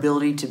our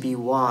ability to be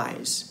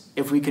wise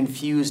if we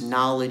confuse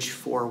knowledge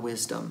for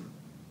wisdom.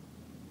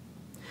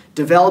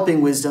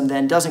 Developing wisdom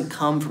then doesn't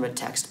come from a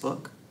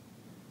textbook.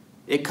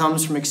 It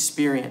comes from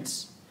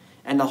experience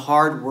and the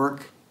hard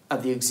work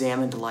of the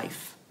examined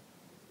life.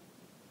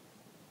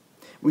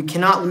 We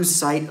cannot lose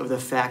sight of the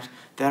fact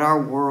that our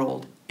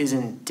world is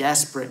in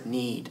desperate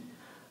need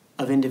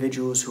of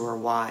individuals who are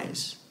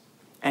wise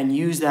and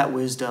use that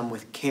wisdom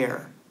with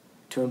care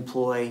to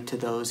employ to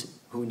those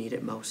who need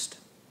it most.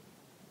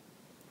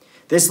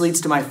 This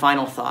leads to my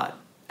final thought,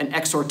 an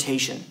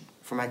exhortation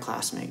for my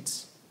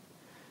classmates.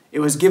 It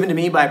was given to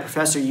me by a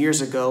professor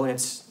years ago, and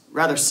it's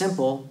rather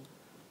simple,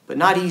 but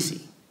not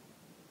easy.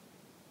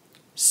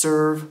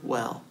 Serve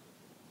well.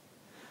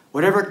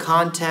 Whatever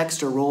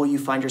context or role you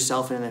find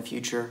yourself in the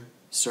future,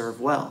 serve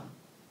well.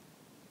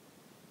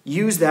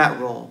 Use that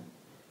role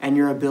and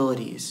your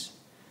abilities.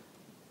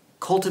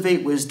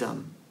 Cultivate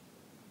wisdom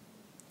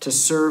to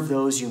serve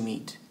those you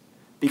meet,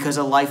 because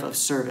a life of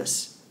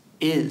service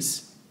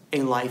is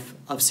a life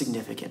of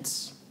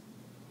significance.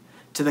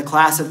 To the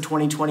class of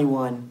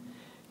 2021,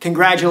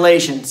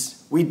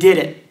 congratulations, we did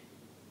it.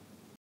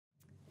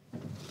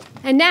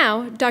 And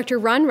now, Dr.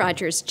 Ron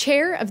Rogers,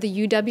 Chair of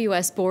the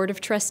UWS Board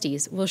of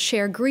Trustees, will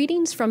share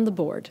greetings from the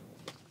board.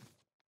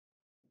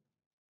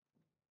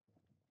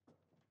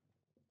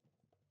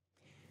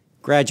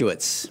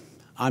 Graduates,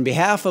 on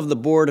behalf of the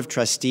Board of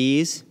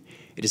Trustees,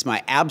 it is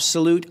my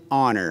absolute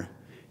honor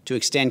to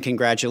extend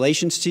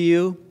congratulations to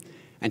you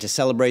and to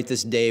celebrate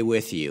this day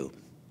with you.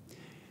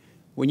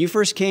 When you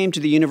first came to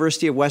the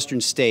University of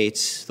Western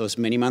States those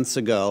many months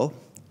ago,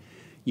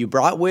 you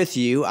brought with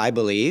you, I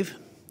believe,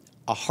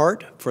 a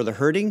heart for the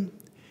hurting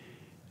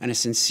and a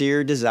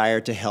sincere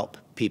desire to help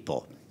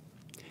people.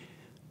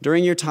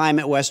 During your time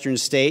at Western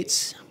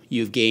States,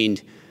 you've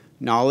gained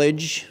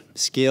knowledge,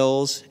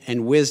 skills,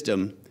 and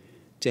wisdom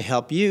to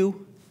help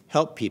you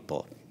help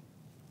people.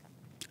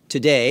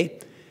 Today,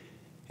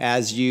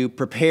 as you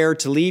prepare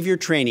to leave your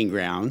training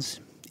grounds,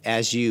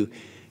 as you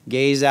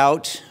gaze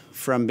out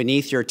from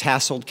beneath your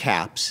tasseled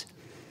caps,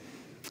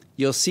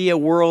 you'll see a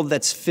world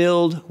that's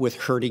filled with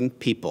hurting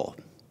people.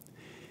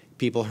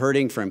 People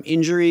hurting from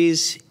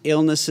injuries,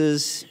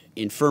 illnesses,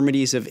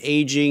 infirmities of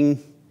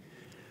aging,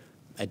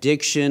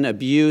 addiction,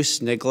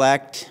 abuse,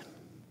 neglect.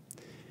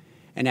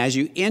 And as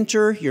you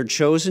enter your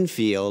chosen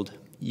field,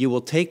 you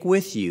will take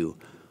with you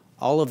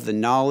all of the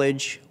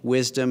knowledge,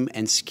 wisdom,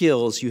 and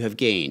skills you have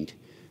gained.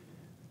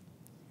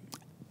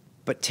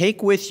 But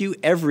take with you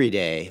every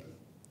day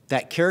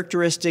that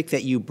characteristic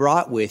that you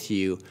brought with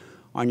you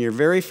on your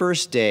very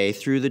first day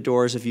through the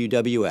doors of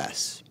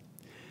UWS,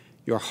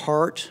 your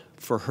heart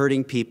for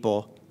hurting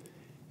people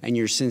and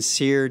your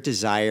sincere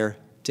desire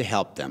to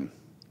help them.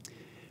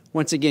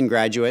 Once again,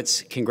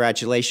 graduates,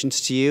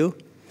 congratulations to you.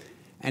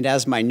 And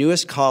as my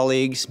newest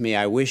colleagues, may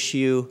I wish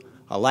you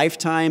a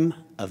lifetime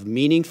of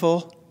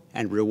meaningful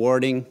and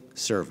rewarding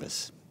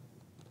service.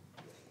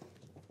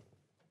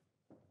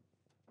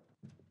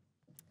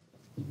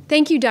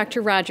 Thank you,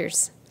 Dr.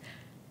 Rogers.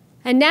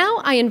 And now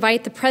I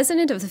invite the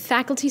President of the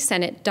Faculty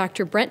Senate,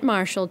 Dr. Brent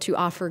Marshall, to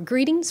offer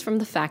greetings from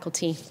the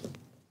faculty.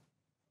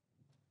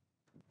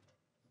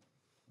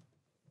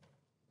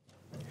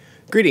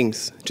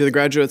 Greetings to the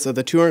graduates of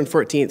the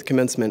 214th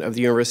Commencement of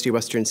the University of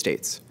Western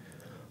States.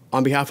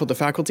 On behalf of the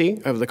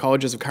faculty of the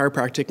Colleges of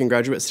Chiropractic and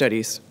Graduate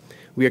Studies,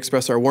 we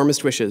express our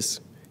warmest wishes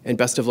and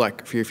best of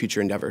luck for your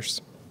future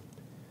endeavors.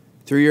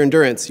 Through your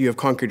endurance, you have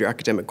conquered your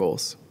academic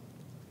goals.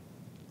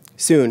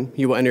 Soon,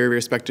 you will enter your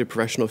respective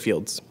professional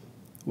fields.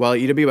 While at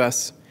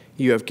UWS,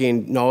 you have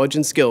gained knowledge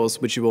and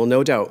skills which you will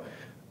no doubt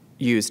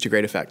use to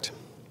great effect.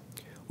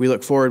 We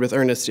look forward with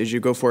earnest as you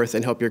go forth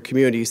and help your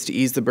communities to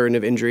ease the burden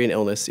of injury and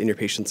illness in your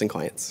patients and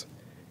clients.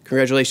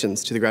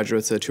 Congratulations to the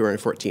graduates of the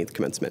 214th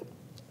Commencement.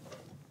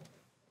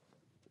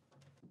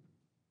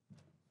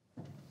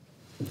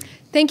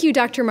 Thank you,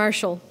 Dr.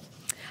 Marshall.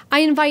 I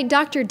invite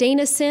Dr.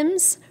 Dana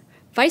Sims,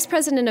 Vice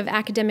President of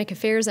Academic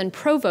Affairs and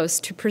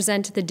Provost, to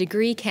present the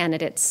degree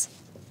candidates.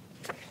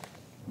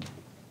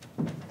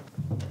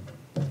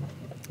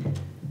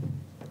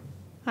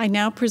 I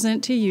now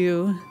present to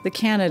you the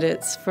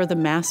candidates for the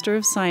Master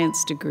of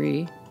Science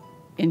degree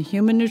in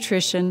Human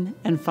Nutrition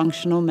and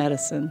Functional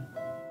Medicine.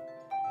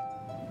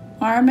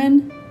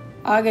 Arman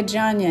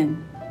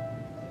Agajanyan,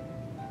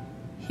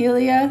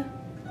 Helia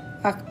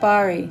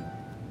Akbari,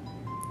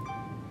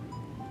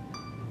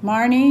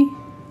 Marnie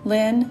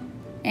Lynn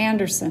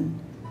Anderson,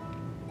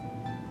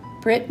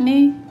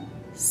 Brittany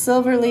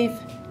Silverleaf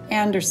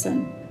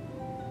Anderson,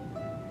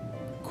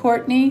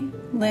 Courtney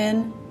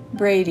Lynn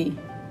Brady,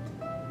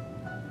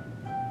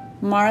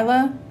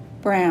 Marla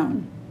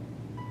Brown,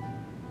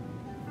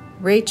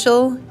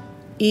 Rachel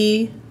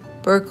E.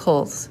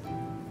 Burkholz,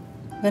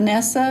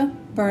 Vanessa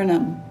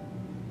Burnham,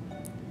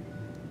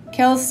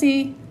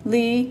 Kelsey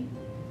Lee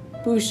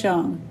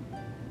Bouchon,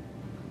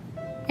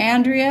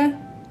 Andrea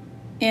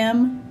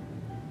M.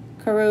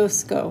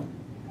 Carusco,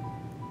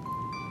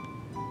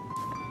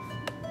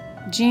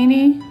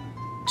 Jeannie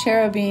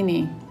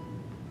Cherubini,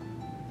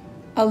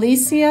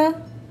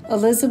 Alicia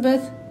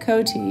Elizabeth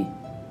Cote,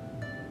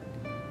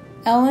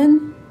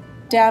 Ellen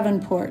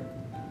Davenport,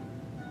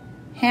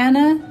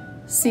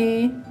 Hannah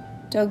C.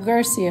 Del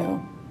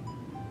Garcio,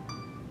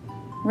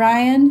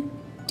 Ryan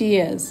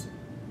Diaz,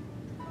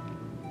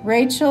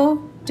 Rachel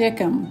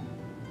Dickham,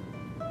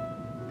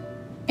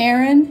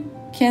 Aaron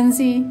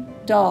Kinsey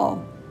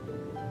Dahl,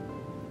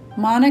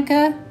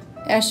 Monica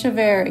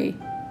Echeverry,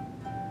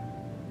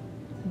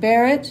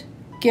 Barrett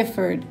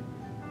Gifford,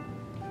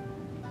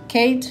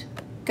 Kate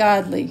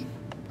Godley,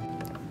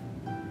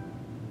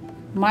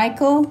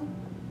 Michael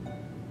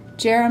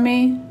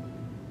Jeremy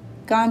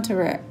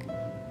Gontarek,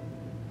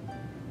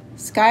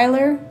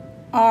 Skylar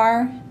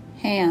R.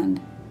 Hand,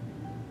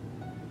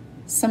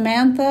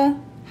 Samantha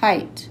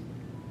Height,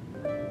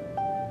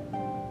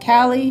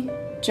 Callie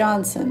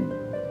Johnson,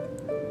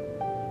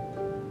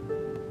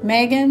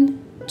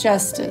 Megan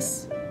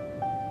Justice,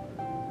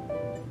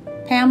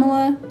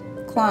 Pamela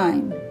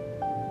Klein,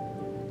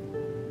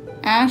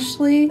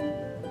 Ashley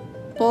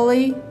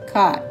Bully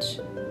Koch,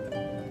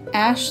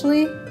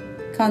 Ashley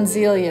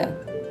Conzelia,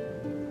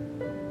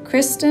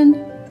 Kristen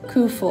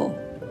Kufel,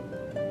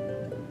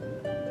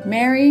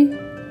 Mary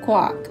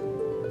Kwok,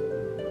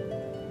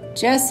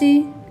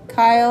 Jesse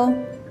Kyle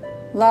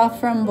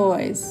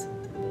LaFramboise,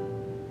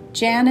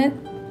 Janet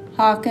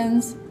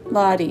Hawkins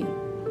Lottie,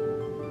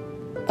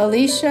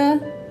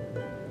 Alicia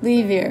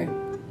Levier,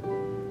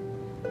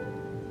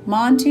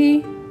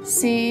 Monty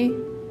C.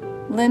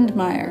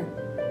 Lindmeyer,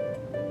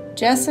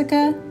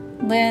 Jessica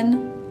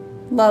Lynn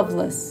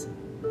Lovelace,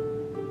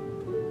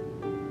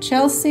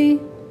 Chelsea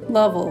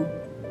Lovell,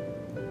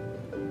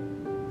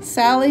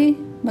 Sally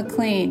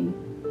McLean,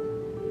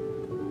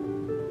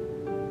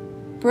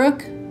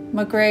 Brooke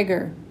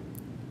McGregor,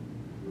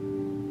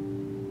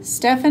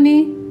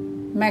 Stephanie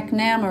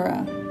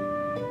McNamara,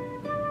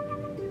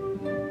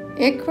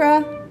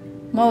 Ikra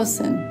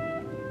Mosen,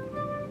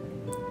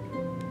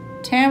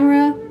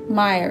 Tamara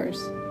Myers,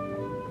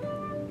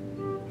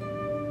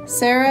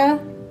 Sarah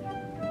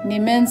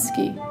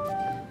Nieminsky,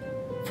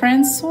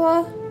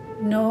 Francois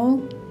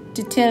Noel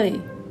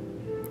Detilly,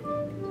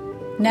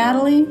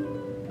 Natalie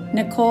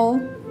Nicole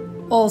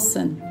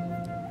Olson,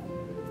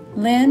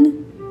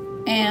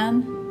 Lynn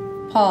Ann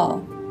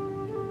Paul,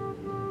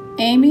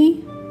 Amy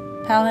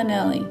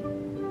Palinelli,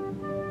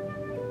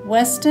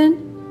 Weston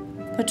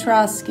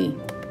Petrosky,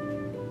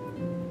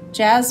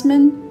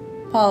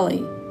 Jasmine Polly,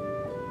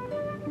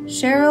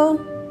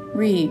 Cheryl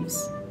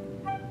Reeves,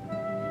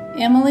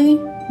 Emily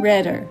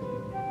Redder,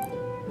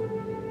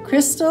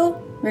 Crystal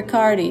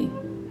Riccardi,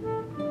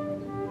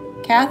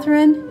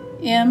 Catherine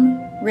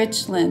M.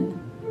 Richland,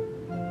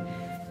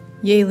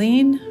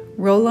 Yaelene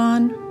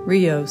Roland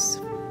Rios,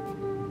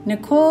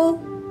 Nicole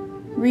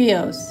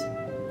Rios,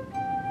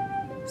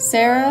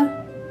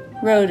 Sarah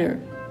Roeder,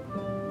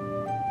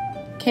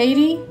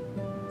 Katie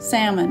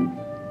Salmon,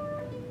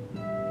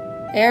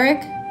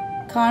 Eric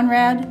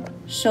Conrad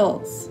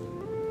Schultz,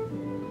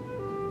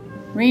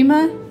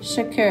 Rima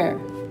Shakur,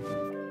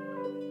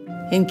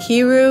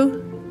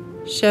 Inkiru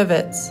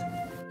Shevitz,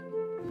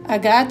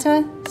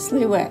 Agata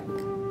Sliwek,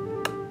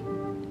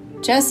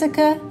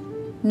 Jessica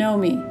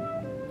Nomi,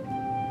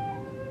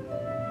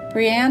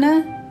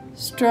 Brianna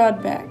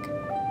Strodbeck,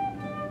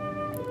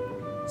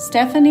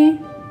 Stephanie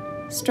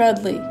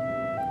Strudley,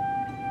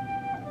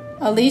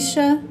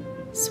 Alicia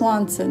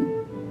Swanson,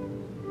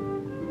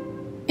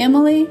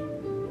 Emily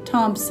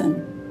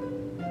Thompson,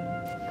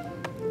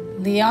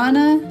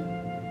 Liana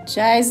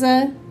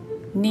Jiza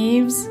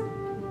Neves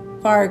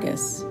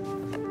Vargas,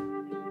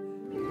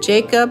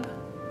 Jacob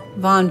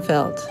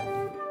Vonfeld,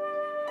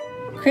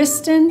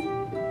 Kristen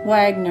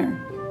Wagner,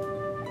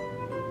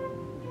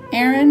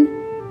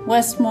 Aaron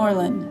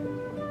Westmoreland.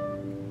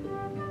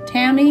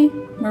 Tammy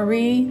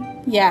Marie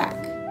Yak.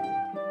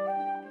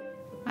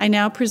 I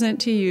now present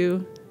to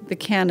you the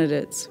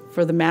candidates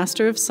for the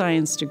Master of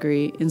Science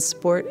degree in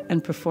Sport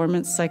and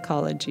Performance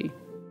Psychology.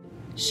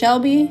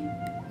 Shelby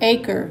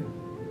Aker.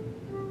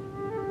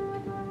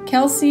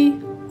 Kelsey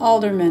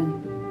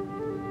Alderman.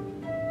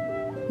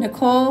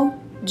 Nicole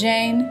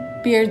Jane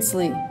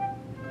Beardsley.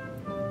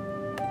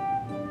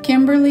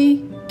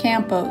 Kimberly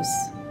Campos.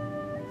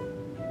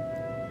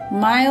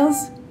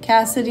 Miles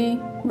Cassidy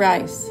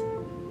Rice.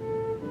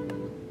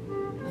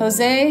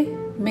 Jose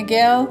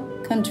Miguel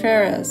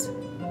Contreras.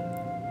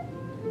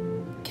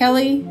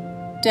 Kelly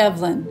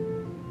Devlin.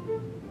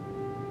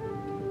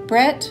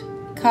 Brett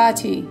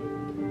Cotti.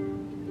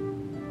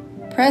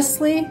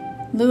 Presley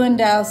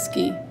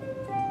Lewandowski.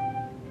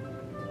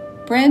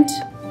 Brent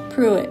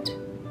Pruitt.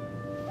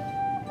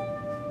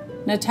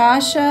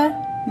 Natasha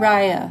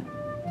Raya.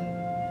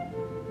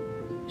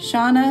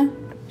 Shauna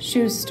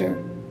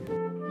Schuster.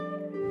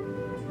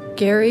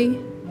 Gary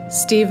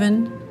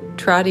Stephen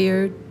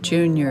Trottier,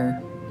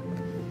 Jr.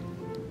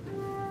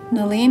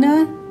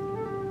 Nelina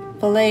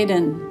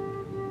Valaden.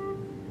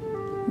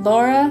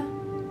 Laura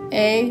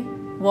A.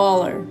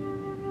 Waller.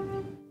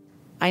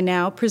 I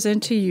now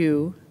present to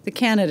you the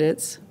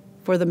candidates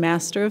for the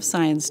Master of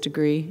Science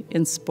degree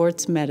in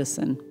Sports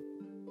Medicine.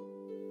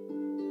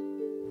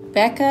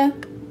 Becca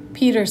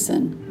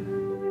Peterson.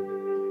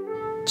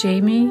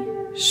 Jamie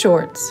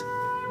Shorts.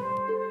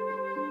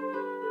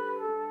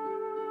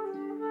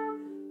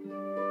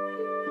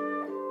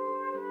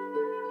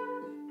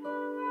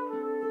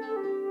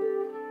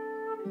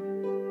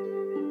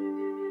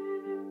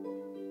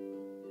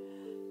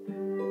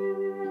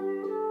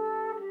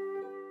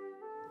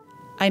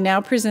 I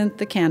now present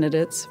the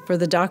candidates for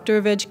the Doctor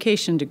of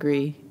Education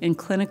degree in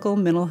Clinical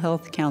Mental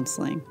Health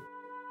Counseling.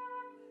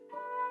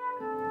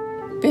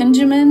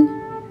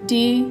 Benjamin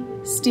D.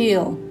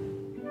 Steele.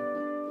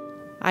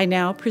 I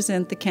now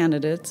present the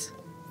candidates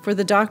for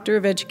the Doctor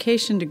of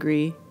Education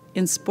degree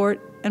in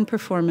Sport and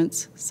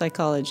Performance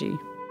Psychology.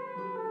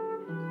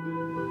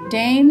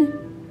 Dane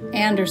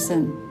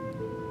Anderson.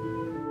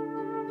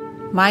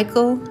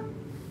 Michael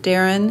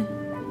Darren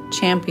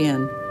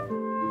Champion.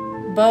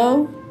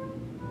 Bo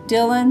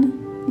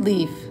Dylan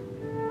Leaf.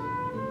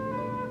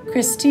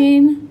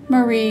 Christine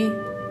Marie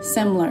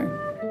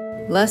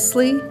Simler.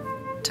 Leslie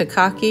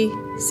Takaki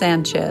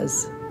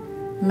Sanchez.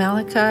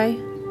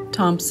 Malachi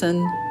Thompson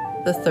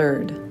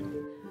III.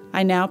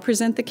 I now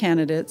present the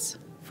candidates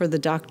for the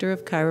Doctor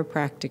of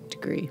Chiropractic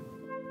degree.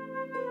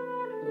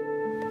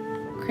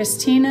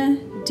 Christina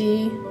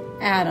D.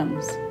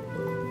 Adams.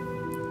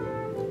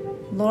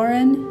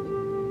 Lauren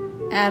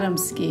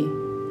Adamski.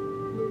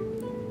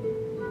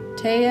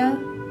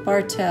 Taya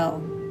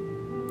Bartel.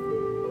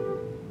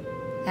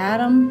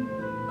 Adam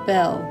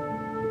Bell.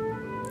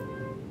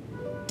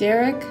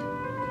 Derek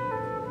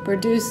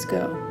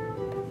Berdusco.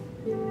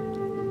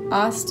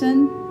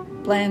 Austin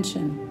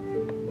Blanchon.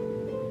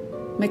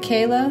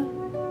 Michaela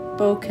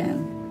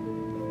Bokan.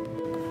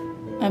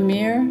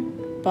 Amir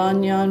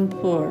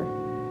Banyanpur.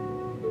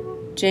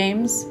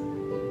 James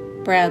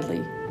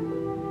Bradley.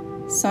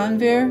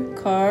 Sanvir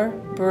Kaur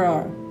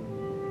Barar.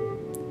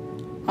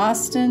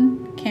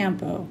 Austin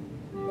Campo.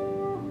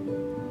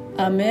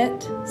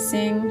 Amit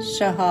Singh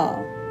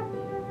Shahal.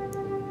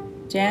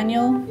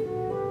 Daniel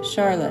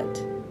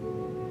Charlotte.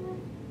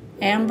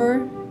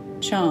 Amber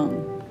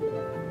Chong.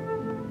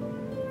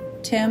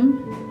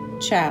 Tim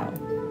Chow.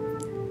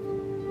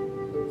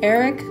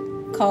 Eric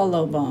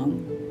Kolobong.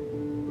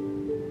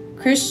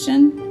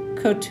 Christian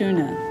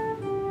Kotuna.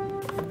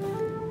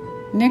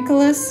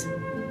 Nicholas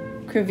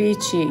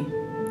Kravici.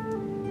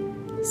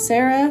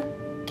 Sarah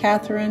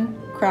Catherine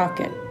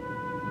Crockett.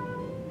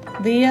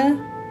 Leah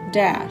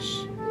Dash.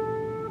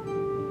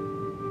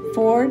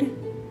 Ford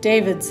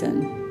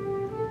Davidson.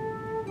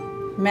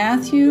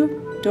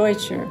 Matthew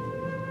Deutscher.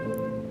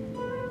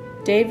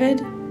 David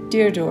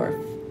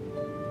Deerdorf.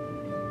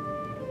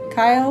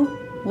 Kyle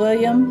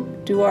William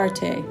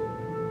Duarte.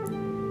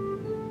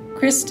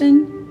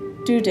 Kristen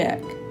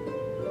Dudek.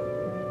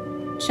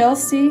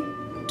 Chelsea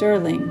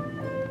Durling.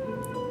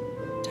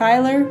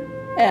 Tyler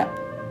Epp.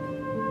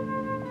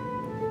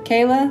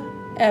 Kayla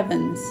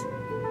Evans.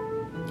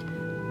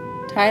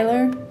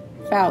 Tyler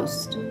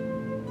Faust.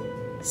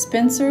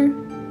 Spencer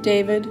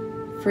David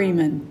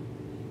Freeman.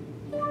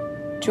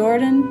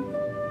 Jordan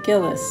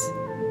Gillis.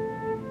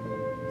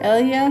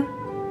 Elia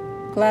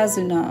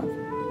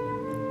Glazunov.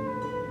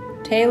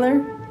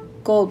 Taylor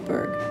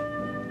Goldberg.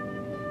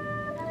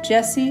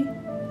 Jesse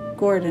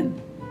Gordon.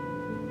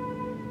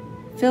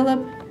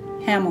 Philip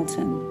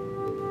Hamilton.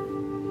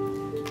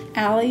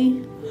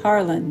 Allie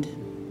Harland.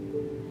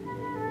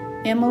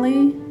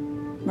 Emily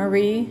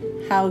Marie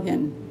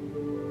Haugen.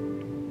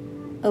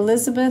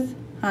 Elizabeth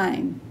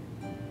Hine.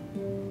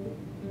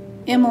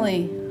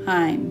 Emily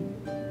Hine.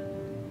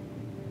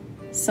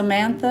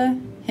 Samantha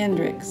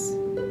Hendricks.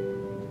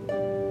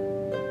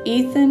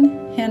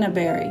 Ethan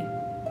Henneberry.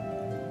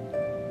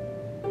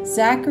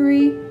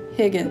 Zachary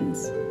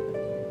Higgins.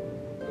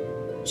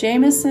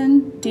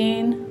 Jameson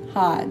Dean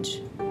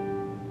Hodge.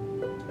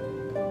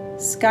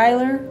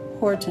 Skylar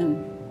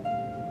Horton.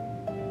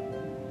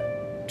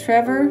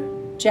 Trevor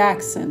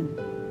Jackson.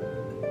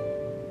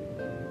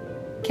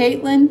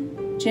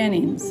 Caitlin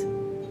Jennings.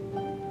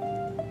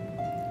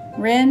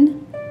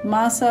 Rin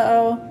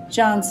Masao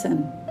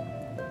Johnson.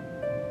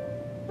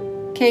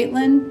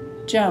 Caitlin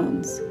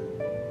Jones.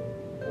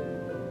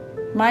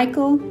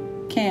 Michael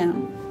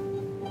Cam.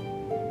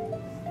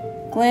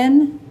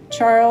 Glenn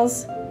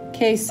Charles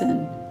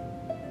Kaysen.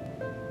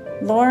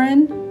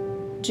 Lauren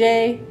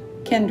J.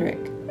 Kendrick.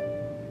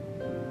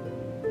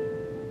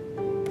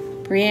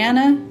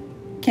 Brianna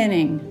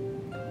Kenning.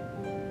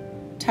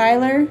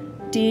 Tyler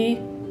D.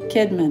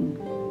 Kidman.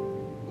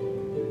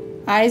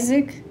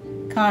 Isaac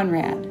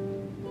Conrad.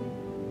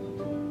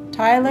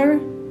 Tyler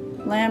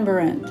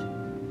Lamberant.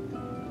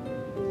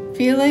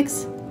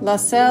 Felix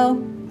Lassell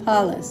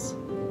Paulus.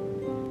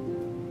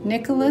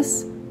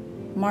 Nicholas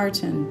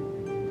Martin.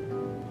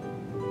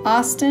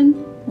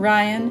 Austin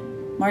Ryan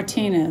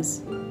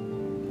Martinez.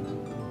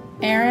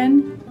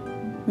 Aaron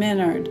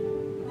Minard.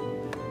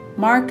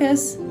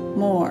 Marcus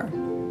Moore.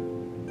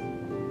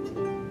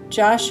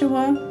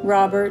 Joshua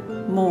Robert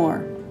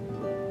Moore.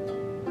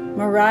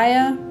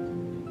 Mariah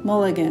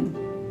Mulligan.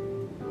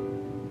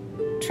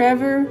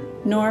 Trevor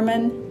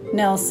Norman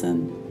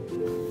Nelson.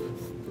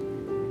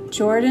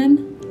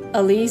 Jordan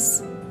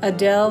Elise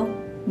Adele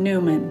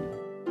Newman.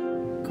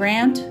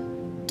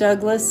 Grant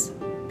Douglas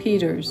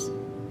Peters.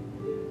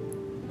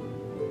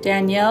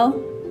 Danielle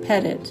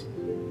Pettit.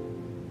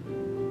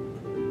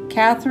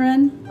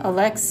 Catherine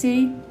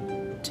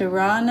Alexi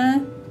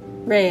Tirana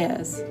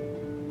Reyes.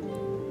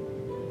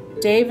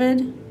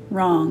 David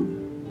Wrong.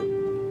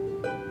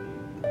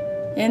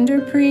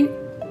 Inderpreet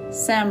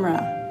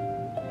Samra.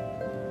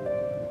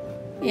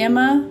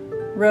 Emma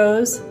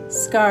Rose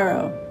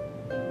Scaro.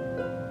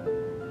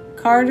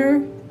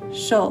 Carter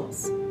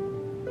Schultz.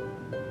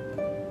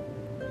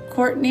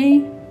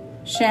 Courtney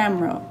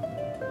Shamrow.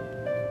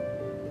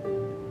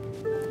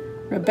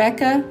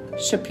 Rebecca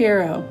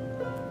Shapiro.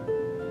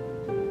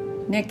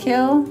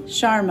 Nikhil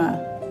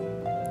Sharma.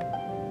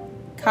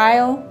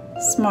 Kyle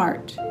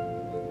Smart.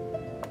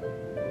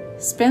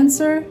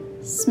 Spencer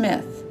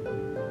Smith.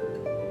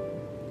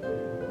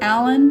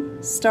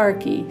 Alan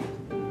Starkey.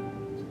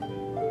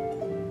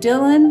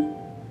 Dylan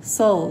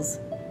Souls.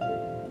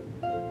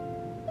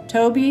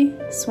 Toby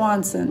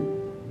Swanson.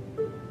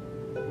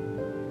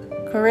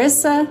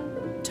 Carissa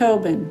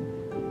Tobin.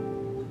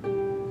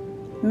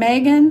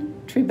 Megan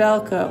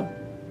Trebelko.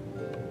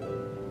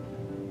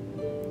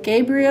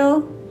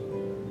 Gabriel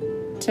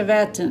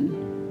Tivetan.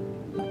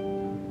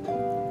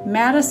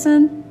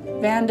 Madison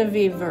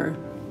Vandevever.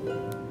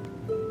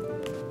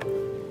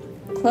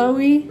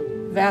 Chloe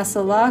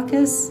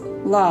Vasilakis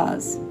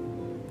Laws.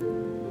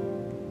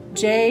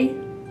 Jay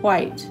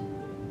White.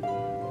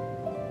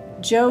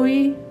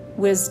 Joey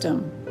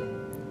Wisdom.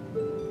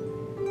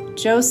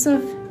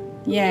 Joseph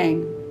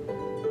Yang.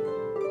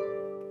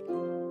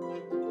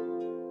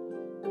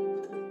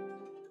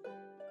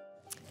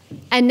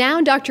 And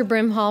now Dr.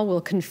 Brimhall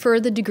will confer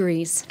the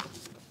degrees.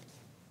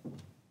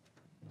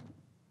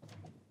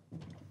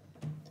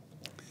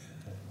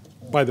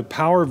 By the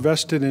power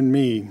vested in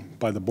me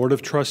by the Board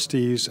of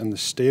Trustees and the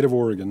State of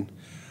Oregon,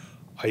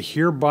 I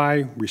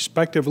hereby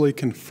respectively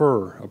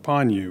confer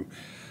upon you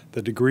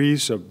the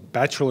degrees of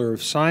Bachelor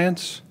of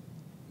Science,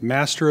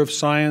 Master of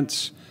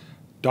Science,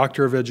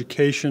 Doctor of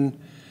Education,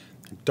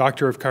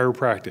 Doctor of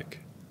Chiropractic,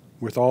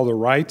 with all the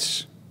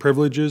rights,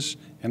 privileges,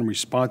 and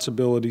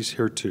responsibilities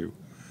hereto.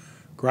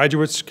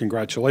 Graduates,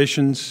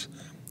 congratulations.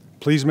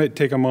 Please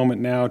take a moment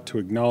now to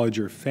acknowledge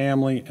your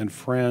family and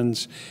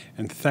friends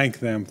and thank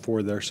them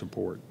for their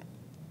support.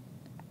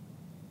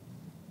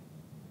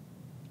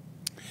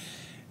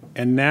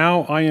 And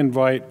now I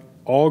invite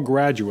all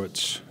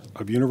graduates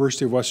of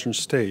University of Western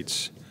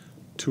States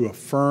to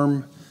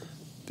affirm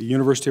the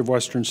University of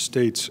Western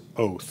States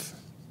oath.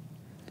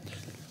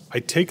 I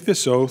take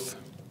this oath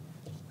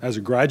as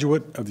a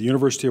graduate of the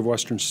University of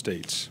Western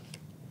States.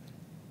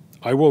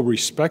 I will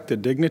respect the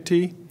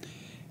dignity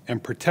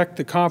and protect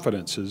the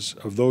confidences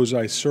of those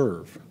I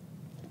serve.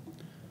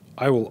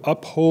 I will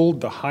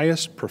uphold the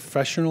highest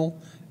professional,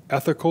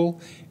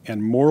 ethical,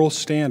 and moral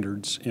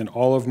standards in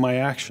all of my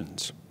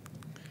actions.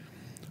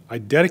 I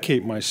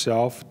dedicate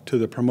myself to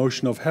the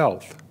promotion of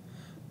health,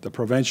 the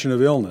prevention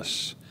of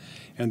illness,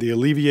 and the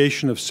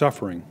alleviation of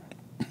suffering.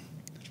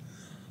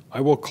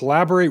 I will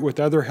collaborate with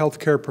other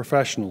healthcare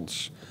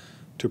professionals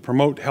to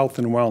promote health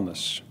and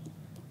wellness.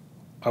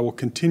 I will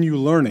continue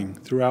learning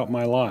throughout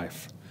my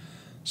life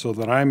so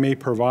that I may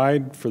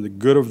provide for the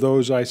good of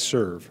those I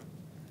serve.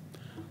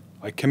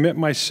 I commit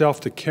myself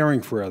to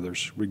caring for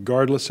others,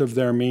 regardless of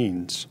their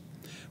means,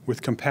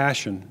 with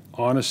compassion,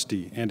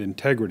 honesty, and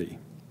integrity.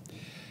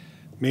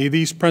 May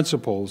these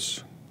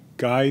principles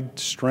guide,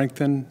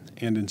 strengthen,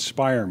 and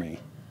inspire me.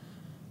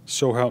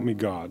 So help me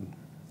God.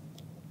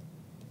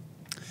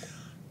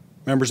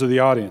 Members of the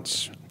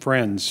audience,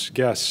 friends,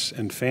 guests,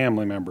 and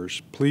family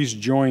members, please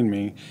join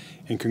me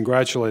in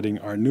congratulating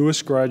our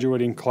newest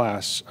graduating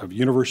class of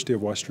University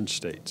of Western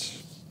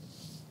States.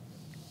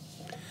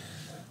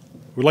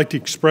 We'd like to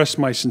express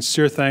my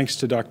sincere thanks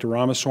to Dr.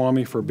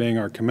 Ramaswamy for being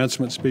our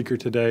commencement speaker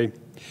today,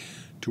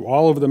 to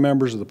all of the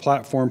members of the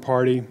platform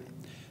party,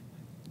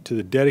 to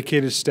the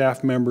dedicated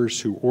staff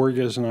members who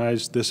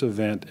organized this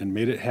event and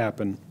made it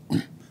happen,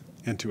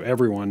 and to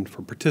everyone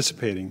for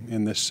participating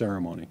in this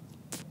ceremony.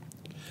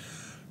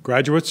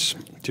 Graduates,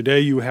 today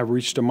you have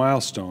reached a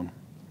milestone,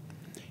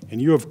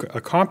 and you have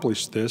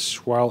accomplished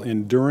this while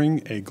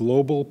enduring a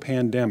global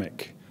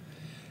pandemic.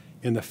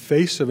 In the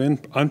face of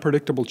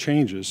unpredictable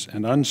changes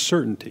and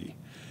uncertainty,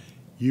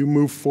 you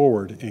moved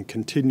forward and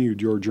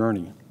continued your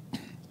journey.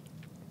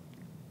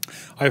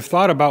 I've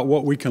thought about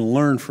what we can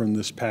learn from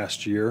this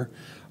past year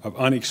of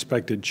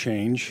unexpected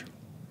change.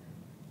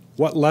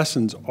 What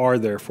lessons are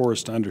there for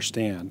us to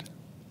understand?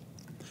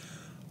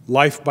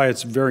 Life by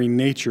its very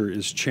nature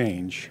is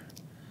change.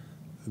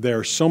 There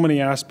are so many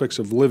aspects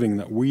of living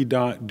that we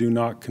do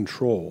not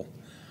control.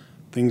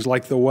 Things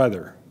like the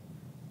weather,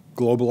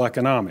 global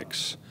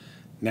economics,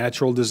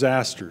 natural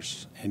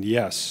disasters, and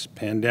yes,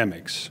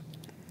 pandemics.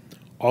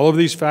 All of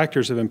these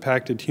factors have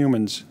impacted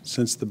humans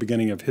since the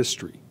beginning of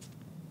history.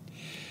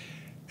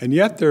 And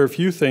yet there are a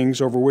few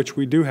things over which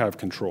we do have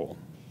control.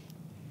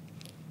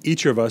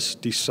 Each of us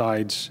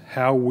decides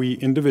how we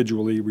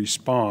individually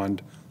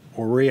respond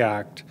or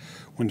react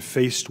when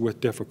faced with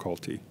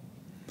difficulty.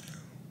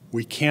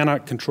 We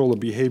cannot control the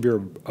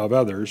behavior of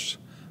others,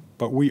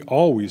 but we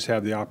always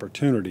have the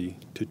opportunity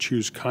to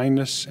choose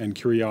kindness and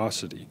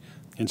curiosity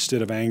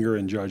instead of anger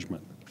and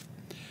judgment.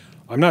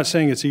 I'm not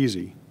saying it's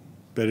easy,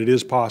 but it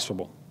is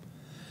possible.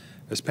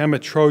 As Pema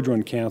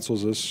Chodron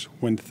counsels us,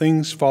 when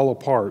things fall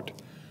apart,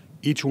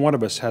 each one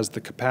of us has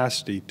the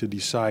capacity to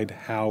decide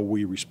how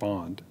we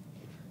respond.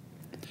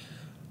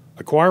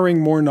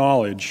 Acquiring more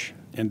knowledge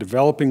and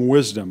developing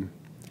wisdom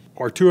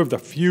are two of the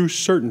few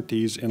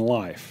certainties in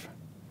life.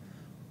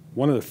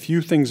 One of the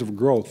few things of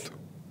growth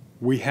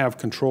we have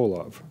control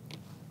of.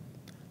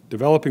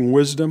 Developing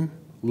wisdom,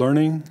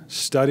 learning,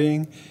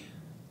 studying,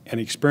 and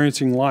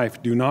experiencing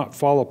life do not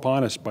fall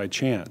upon us by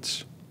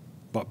chance,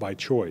 but by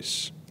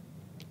choice.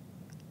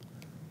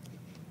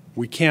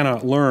 We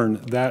cannot learn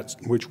that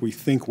which we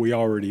think we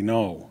already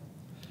know.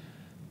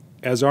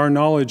 As our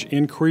knowledge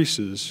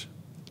increases,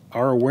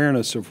 our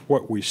awareness of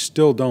what we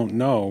still don't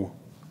know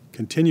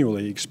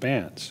continually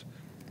expands.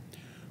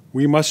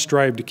 We must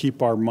strive to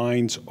keep our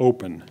minds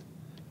open.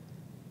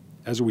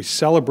 As we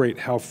celebrate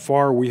how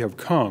far we have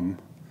come,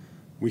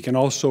 we can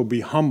also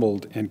be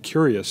humbled and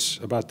curious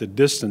about the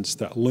distance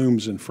that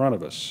looms in front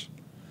of us.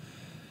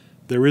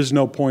 There is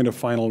no point of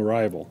final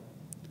arrival,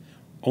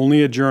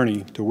 only a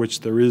journey to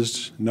which there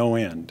is no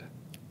end.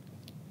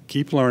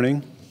 Keep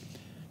learning,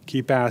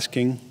 keep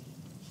asking,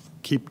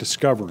 keep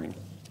discovering.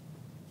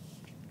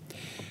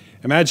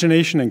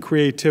 Imagination and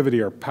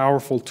creativity are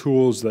powerful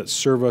tools that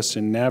serve us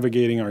in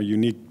navigating our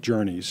unique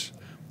journeys,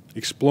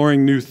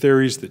 exploring new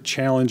theories that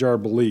challenge our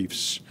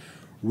beliefs,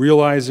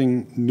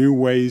 realizing new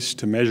ways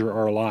to measure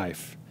our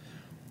life,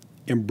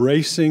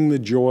 embracing the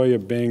joy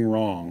of being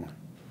wrong,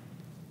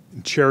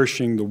 and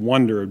cherishing the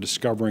wonder of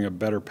discovering a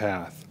better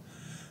path.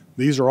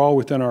 These are all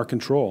within our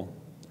control.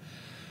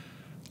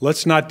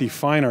 Let's not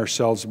define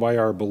ourselves by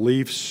our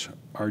beliefs,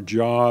 our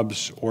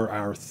jobs, or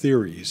our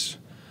theories.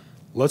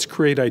 Let's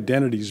create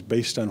identities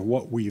based on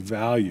what we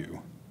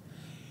value.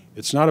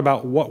 It's not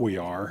about what we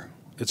are,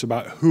 it's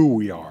about who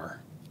we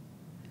are.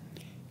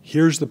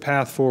 Here's the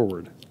path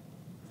forward.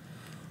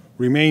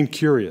 Remain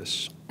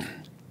curious.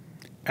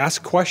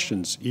 Ask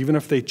questions, even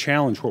if they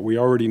challenge what we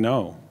already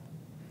know,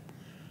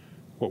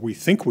 what we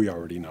think we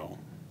already know.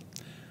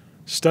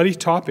 Study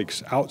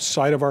topics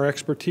outside of our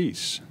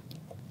expertise.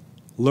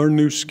 Learn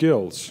new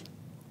skills.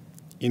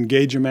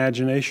 Engage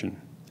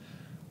imagination.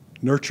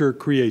 Nurture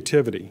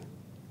creativity.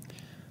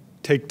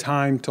 Take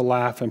time to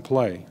laugh and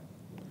play.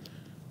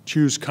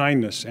 Choose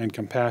kindness and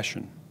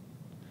compassion.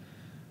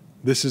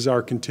 This is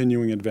our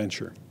continuing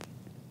adventure.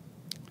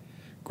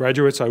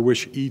 Graduates, I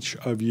wish each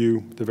of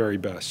you the very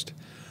best.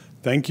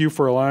 Thank you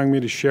for allowing me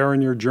to share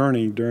in your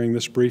journey during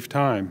this brief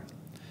time.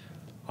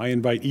 I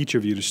invite each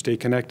of you to stay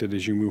connected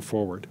as you move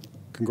forward.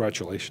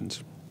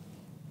 Congratulations.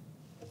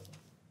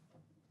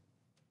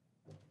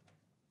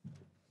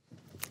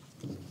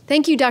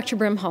 Thank you, Dr.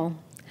 Brimhall.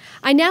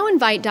 I now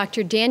invite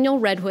Dr. Daniel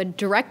Redwood,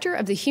 Director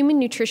of the Human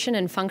Nutrition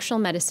and Functional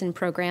Medicine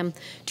Program,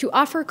 to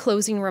offer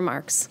closing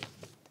remarks.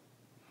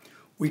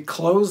 We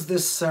close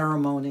this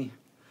ceremony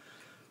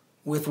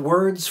with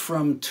words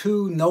from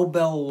two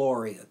Nobel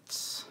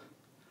laureates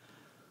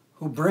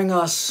who bring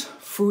us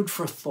food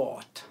for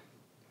thought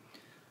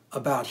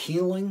about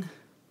healing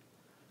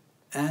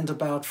and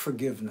about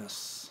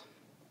forgiveness.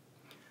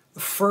 The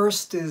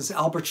first is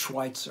Albert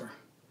Schweitzer,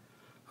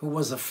 who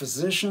was a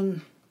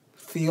physician,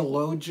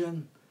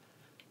 theologian,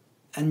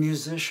 and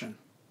musician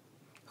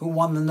who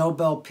won the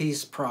Nobel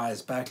Peace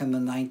Prize back in the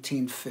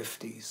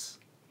 1950s.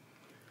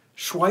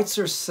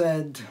 Schweitzer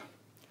said,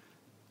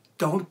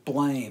 "Don't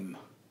blame,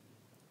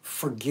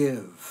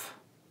 forgive.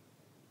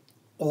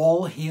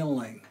 All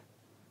healing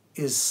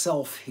is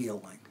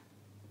self-healing."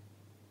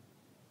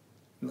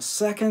 And the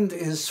second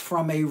is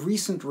from a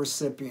recent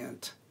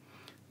recipient,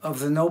 of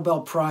the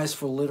Nobel Prize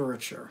for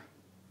Literature,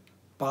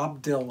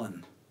 Bob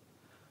Dylan,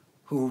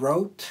 who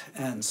wrote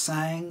and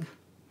sang,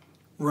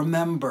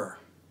 "Remember,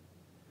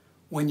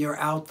 when you're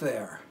out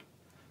there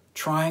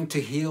trying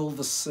to heal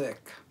the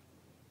sick,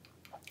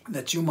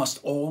 that you must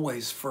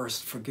always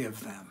first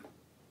forgive them."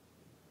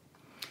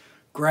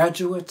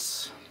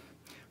 Graduates,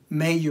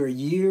 may your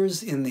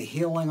years in the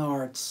healing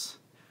arts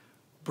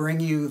bring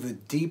you the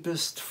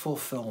deepest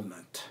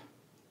fulfillment.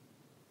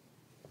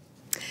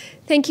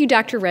 Thank you,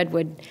 Dr.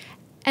 Redwood.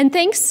 And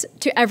thanks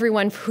to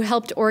everyone who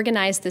helped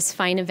organize this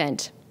fine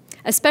event.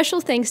 A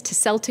special thanks to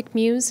Celtic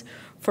Muse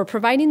for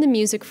providing the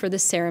music for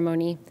this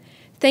ceremony.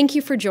 Thank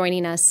you for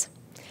joining us.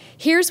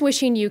 Here's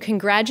wishing you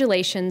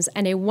congratulations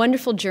and a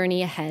wonderful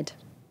journey ahead.